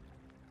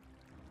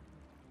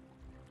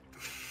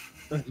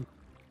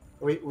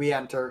 we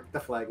enter the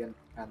flagon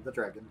and the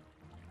dragon.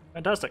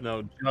 Fantastic.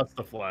 No, just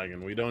the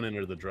flagon. We don't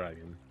enter the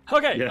dragon.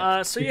 Okay,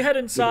 Yeah. so you head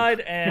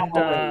inside, and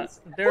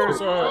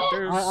there's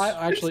I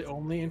actually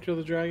only enter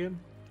the dragon.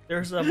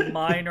 there's a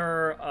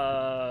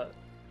minor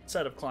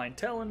set of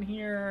clientele in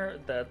here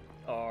that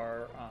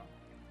are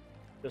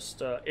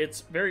just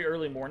it's very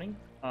early morning,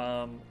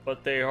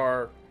 but they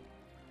are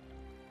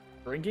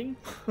drinking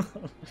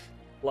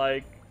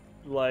like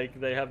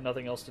they have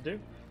nothing else to do.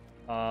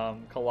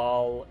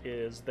 Kalal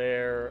is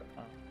there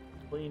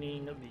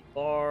cleaning the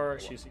bar.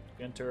 She sees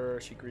you enter.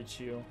 She greets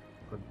you.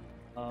 What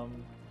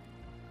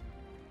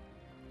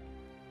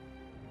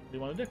do you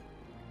want to do?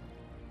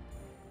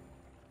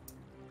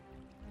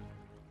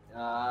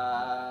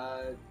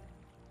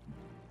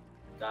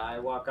 I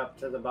walk up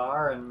to the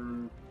bar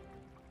and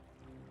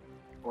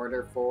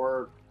order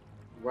 4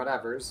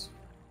 whatevers.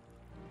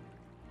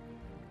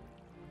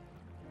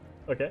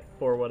 Okay,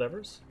 4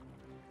 whatevers.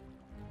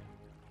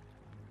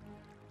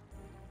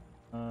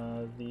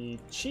 The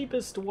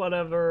cheapest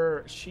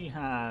whatever she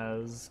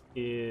has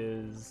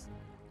is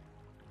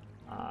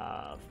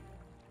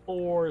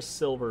 4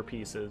 silver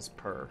pieces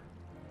per.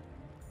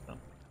 So.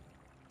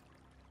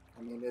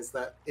 I mean, is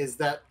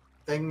that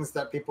things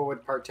that people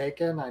would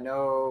partake in? I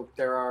know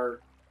there are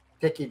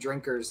picky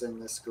drinkers in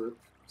this group.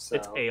 So.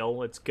 It's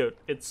ale. It's goat.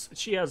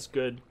 She has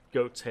good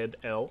goat's head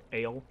ale.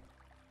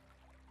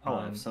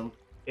 I'll have some.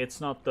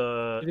 It's not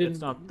the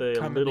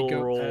Come in the goat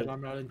literal head,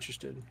 I'm not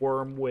interested.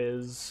 worm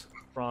whiz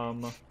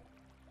from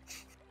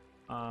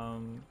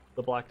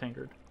the Black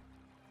Tankard.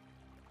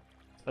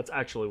 That's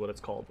actually what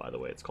it's called, by the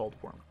way. It's called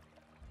worm.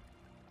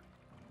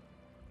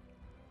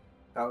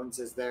 Bones,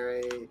 is there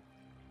a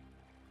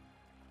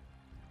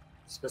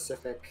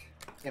specific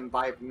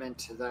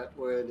imbibement that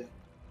would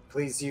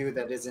please you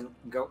that isn't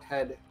goat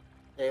head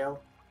ale?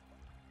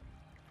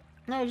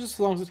 No, just as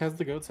long as it has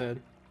the goat's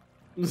head.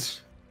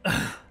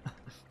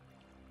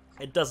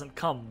 It doesn't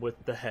come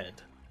with the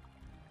head.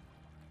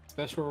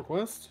 Special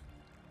request?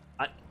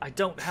 I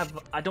don't have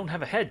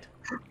a head.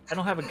 I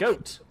don't have a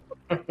goat.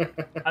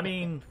 I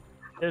mean,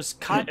 there's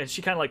and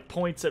she kind of like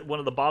points at one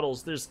of the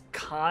bottles. There's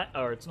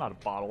or it's not a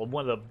bottle,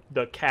 one of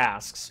the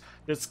casks.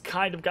 There's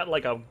kind of got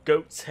like a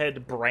goat's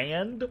head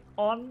brand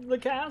on the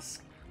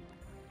cask.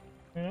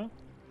 You know?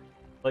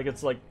 Like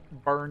it's like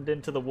burned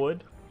into the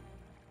wood.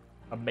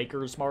 A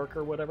maker's mark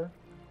or whatever.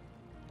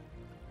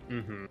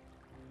 Mm-hmm.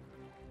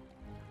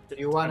 Do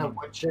you want a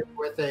wood chip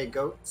with a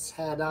goat's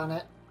head on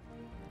it?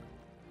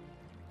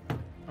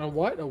 A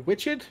what? A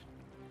witched?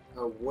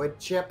 A wood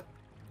chip?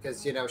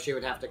 Because, you know, she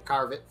would have to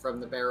carve it from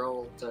the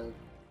barrel to...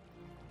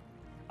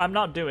 I'm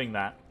not doing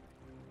that.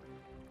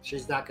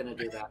 She's not going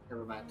to do that.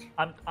 Never mind.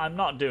 I'm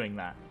not doing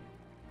that.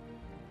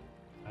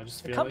 I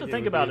just feel Come like to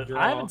think would be about a it,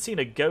 draw. I haven't seen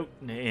a goat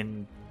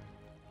in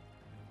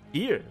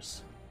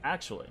years,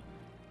 actually.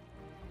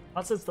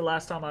 Not since the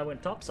last time I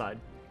went topside.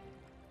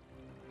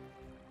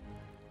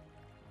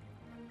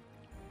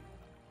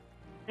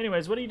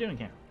 Anyways, what are you doing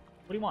here?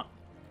 What do you want?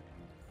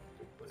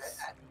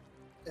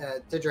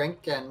 To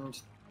drink and The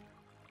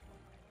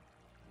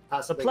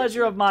possibly...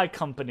 pleasure of my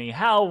company.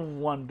 How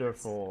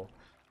wonderful.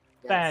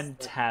 Yes.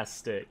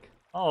 Fantastic.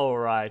 All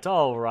right.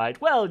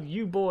 Well,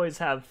 you boys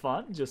have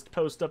fun. Just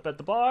post up at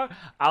the bar.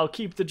 I'll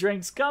keep the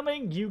drinks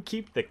coming. You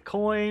keep the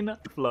coin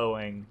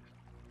flowing.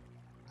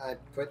 I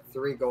put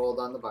 3 gold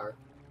on the bar.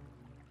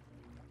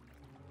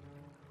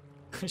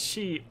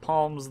 She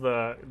palms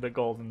the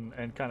gold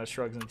and kind of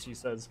shrugs and she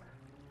says,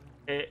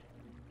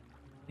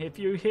 if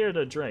you're here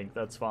to drink,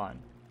 that's fine.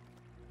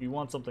 If you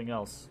want something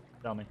else,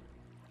 tell me.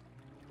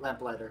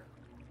 Lamplighter.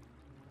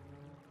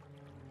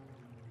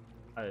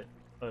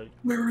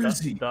 Where is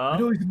he? The I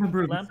know he's a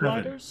member of the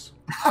Lamplighters?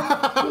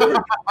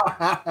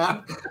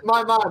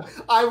 My mom.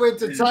 I went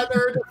to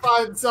Tether to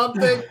find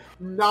something.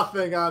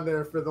 Nothing on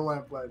there for the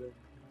lamplighter.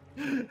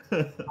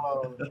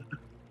 Oh.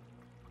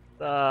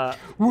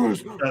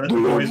 Where's The the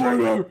boys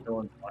lamplighter? no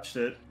one watched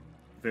it.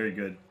 Very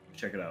good.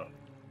 Check it out.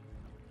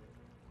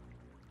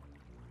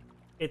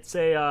 It's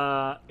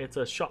a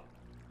shop.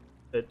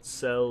 It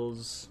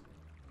sells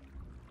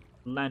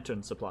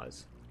lantern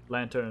supplies,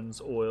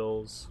 lanterns,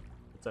 oils,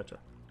 etc.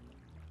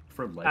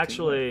 For lighting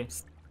Actually,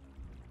 lamps.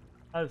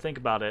 now to think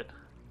about it,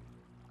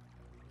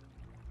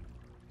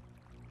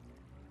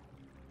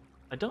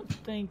 I don't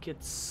think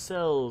it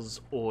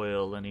sells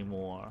oil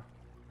anymore.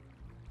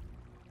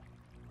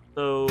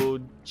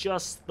 So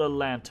just the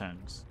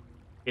lanterns.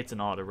 It's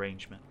an odd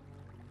arrangement.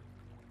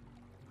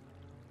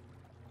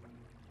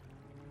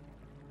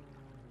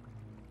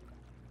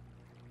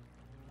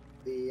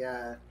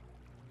 The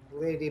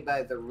lady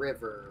by the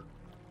river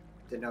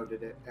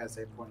denoted it as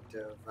a point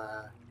of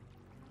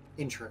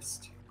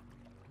interest.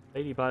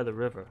 Lady by the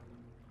river.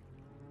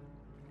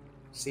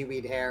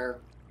 Seaweed hair.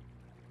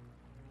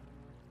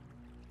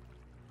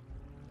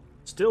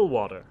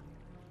 Stillwater.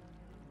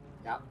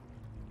 Yeah.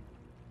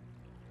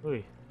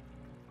 Oy.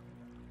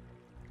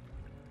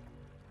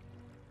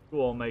 You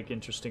all make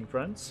interesting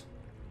friends.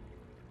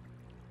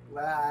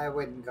 Well, I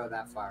wouldn't go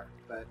that far,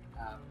 but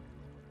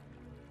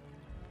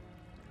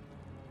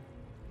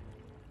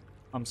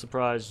I'm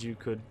surprised you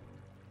could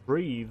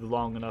breathe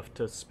long enough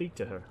to speak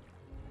to her.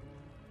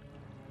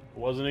 It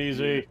wasn't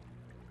easy. I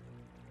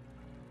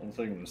don't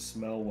think I'm gonna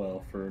smell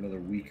well for another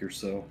week or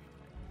so.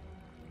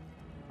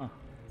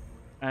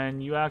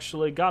 And you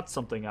actually got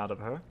something out of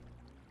her.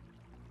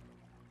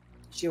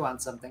 she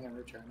wants something in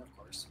return, of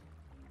course.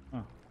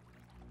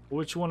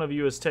 Which one of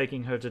you is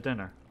taking her to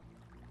dinner?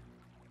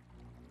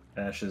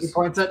 He Ashes.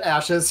 points at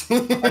Ashes.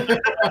 Not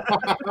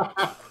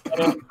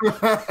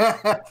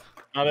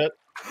it.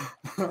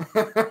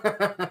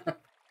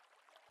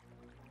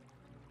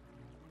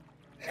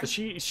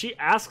 She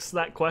asks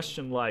that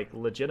question like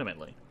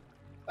legitimately,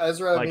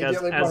 Ezra like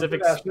immediately as if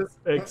points at Ashes.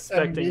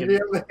 expecting it.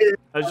 Immediately.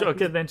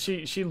 Okay, then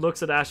she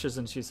looks at Ashes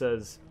and she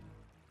says,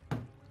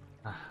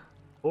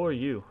 "Who are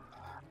you?"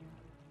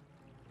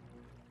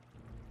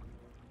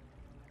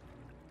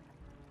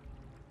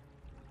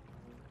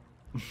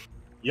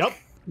 Yep.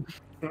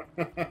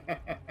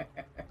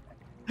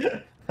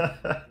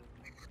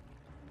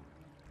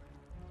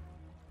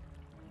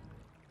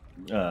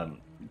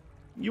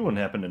 You wouldn't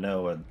happen to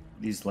know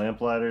these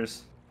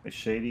lamplighters is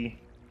shady?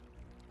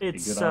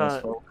 It's good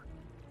honest folk?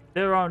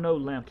 there are no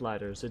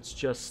lamplighters. It's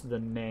just the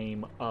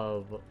name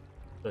of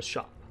the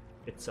shop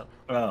itself.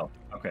 Oh,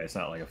 okay. It's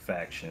not like a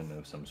faction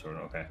of some sort.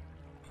 Okay.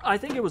 I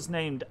think it was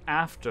named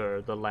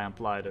after the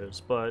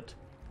lamplighters, but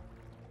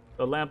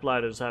the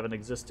lamplighters haven't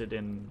existed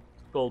in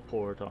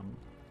Skullport on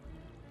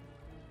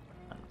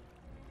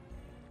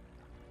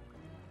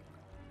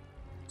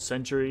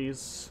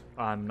centuries.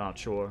 I'm not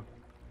sure.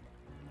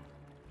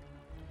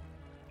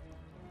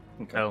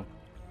 Okay. Well,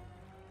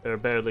 there are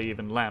barely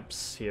even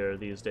lamps here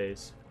these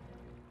days.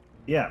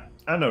 Yeah,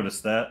 I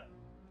noticed that.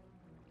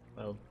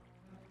 Well,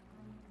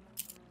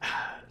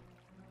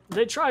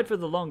 they tried for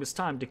the longest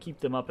time to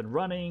keep them up and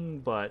running,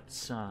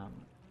 but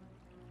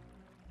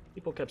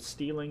people kept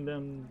stealing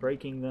them,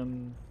 breaking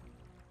them,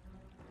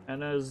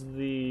 and as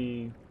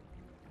the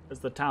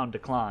town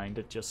declined,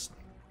 it just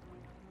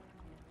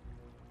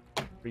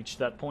reached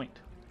that point.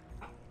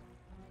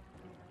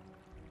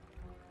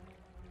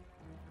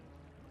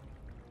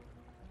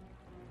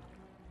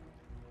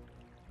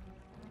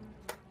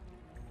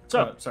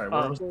 So, sorry,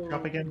 where was the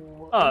shop again?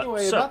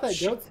 Anyway, so about that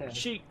goat's head.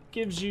 she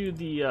gives you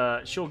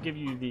the she'll give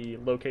you the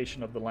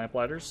location of the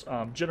lamplighters.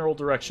 General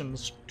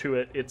directions to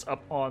it. It's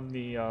up on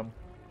the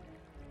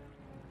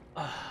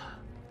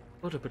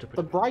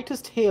The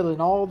brightest hill in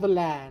all the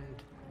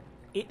land.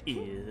 It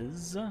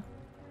is. I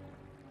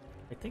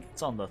think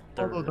it's on the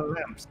third Follow the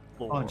lamps.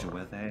 floor. Aren't you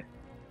with it?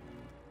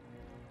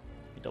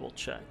 Let me double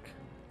check.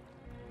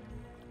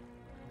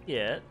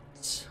 It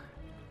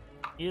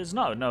is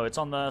no, it's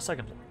on the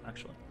second floor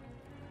actually.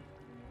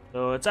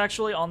 So it's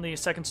actually on the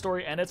second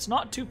story, and it's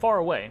not too far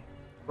away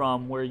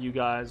from where you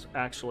guys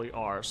actually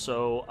are.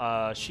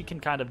 So she can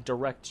kind of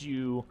direct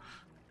you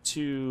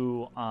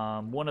to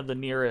one of the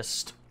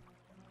nearest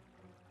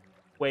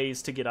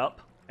ways to get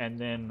up, and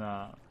then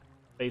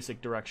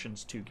basic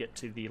directions to get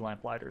to the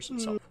lamplighters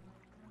itself.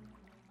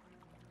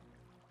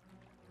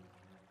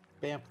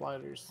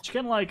 Vamplighters. She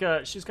kind of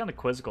like she's kind of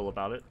quizzical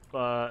about it,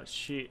 but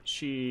she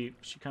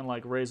kind of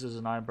like raises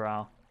an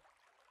eyebrow.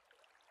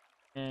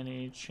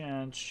 Any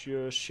chance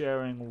you're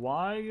sharing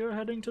why you're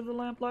heading to the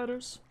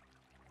lamplighters?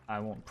 I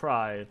won't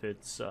pry if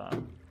it's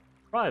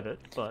private,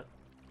 but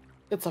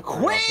It's a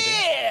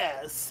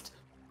quest!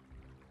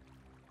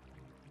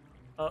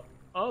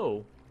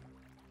 oh,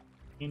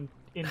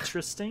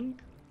 interesting.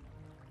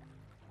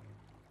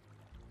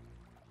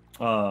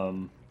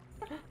 Um,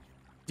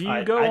 Do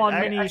you go on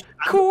many I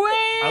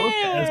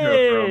looked at Ezra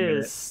for a minute.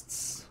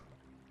 quests?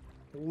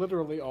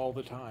 Literally all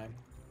the time.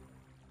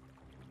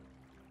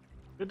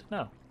 Good to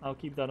know. I'll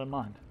keep that in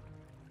mind.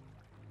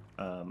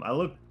 I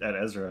looked at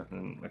Ezra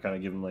and I kind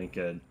of give him like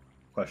a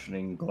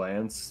questioning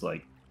glance,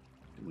 like,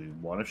 do we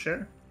want to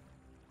share?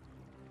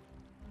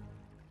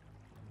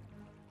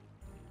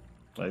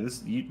 Like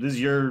this is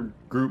your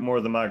group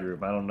more than my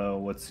group. I don't know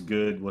what's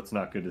good, what's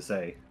not good to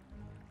say.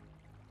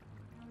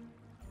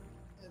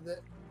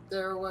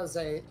 There was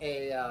a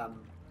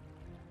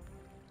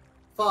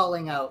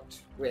falling out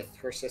with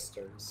her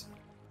sisters.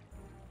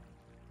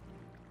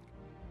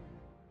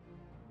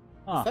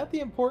 Is that the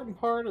important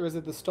part, or is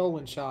it the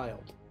stolen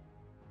child?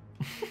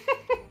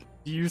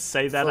 Do you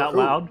say that For out who?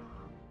 loud?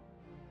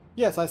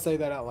 Yes, I say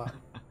that out loud.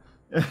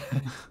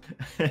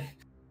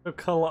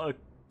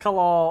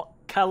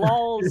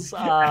 Kalal's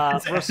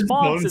As response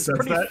Bone is says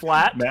pretty that,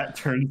 flat. Matt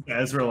turns to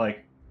Ezra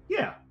like,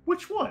 yeah,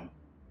 which one?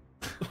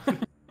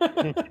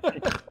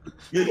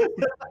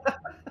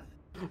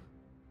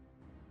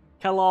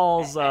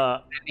 Kalal's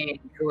I mean,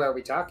 who are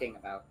we talking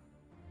about?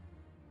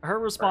 her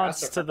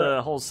response us or to for the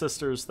her? whole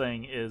sisters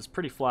thing is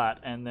pretty flat,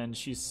 and then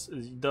she's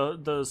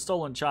the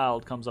stolen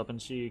child comes up and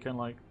she kind of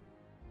like,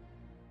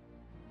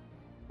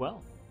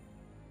 well,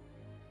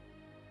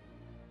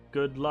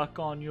 good luck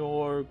on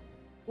your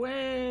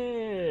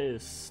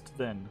quest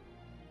then.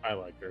 I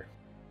like her.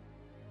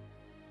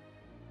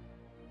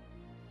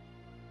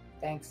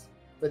 Thanks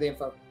for the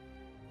info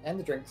and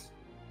the drinks.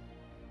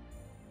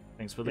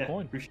 Thanks for the Yeah,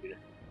 coin. appreciate it.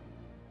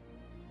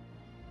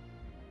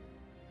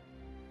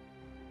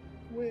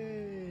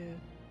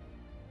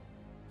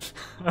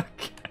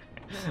 Okay.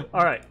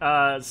 All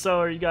right. So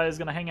are you guys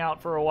gonna hang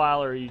out for a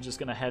while, or are you just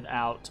gonna head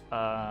out?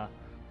 I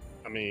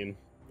mean,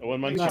 I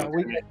wouldn't mind. No, checking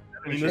we- it.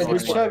 I mean, we this We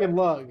looks chug and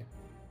lug.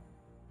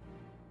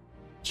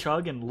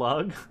 Chug and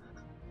lug.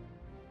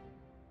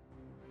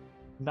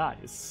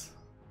 Nice.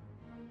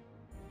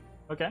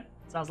 Okay,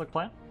 sounds like a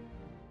plan.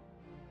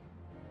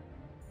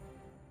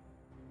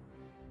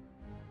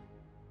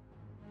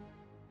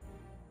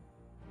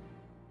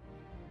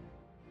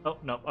 Oh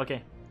no.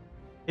 Okay.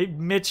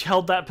 Mitch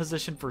held that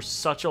position for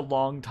such a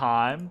long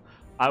time.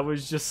 I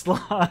was just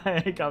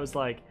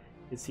like,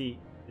 is he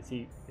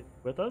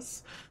with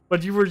us?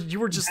 But you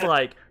were just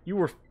like, you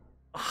were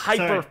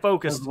hyper Sorry,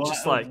 focused,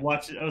 just like,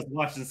 I was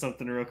watching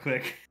something real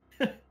quick.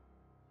 and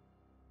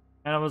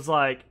I was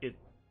like, it.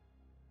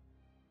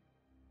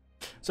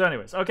 So,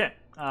 anyways, okay.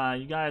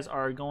 you guys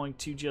are going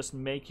to just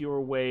make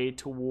your way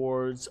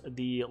towards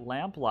the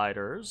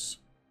lamplighters.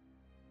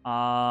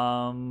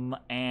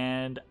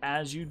 And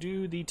as you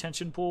do, the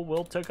tension pool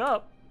will tick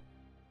up.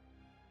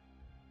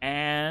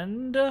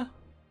 And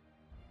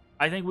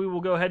I think we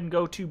will go ahead and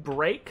go to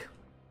break.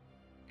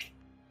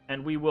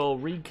 And we will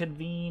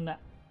reconvene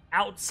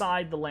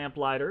outside the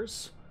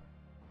lamplighters.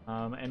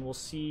 And we'll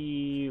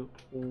see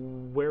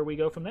where we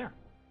go from there.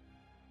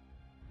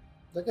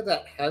 Look at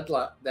that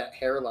that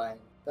hairline.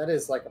 That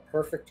is like a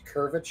perfect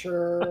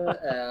curvature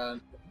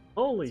and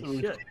Holy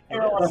shit.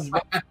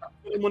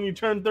 When you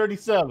turn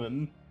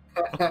 37.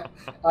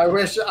 I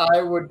wish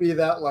I would be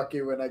that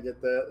lucky when I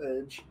get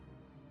that age.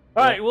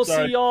 All right, we'll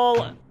see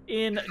y'all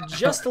in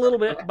just a little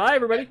bit. Bye,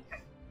 everybody.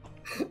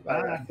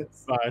 Bye.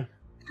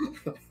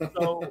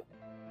 So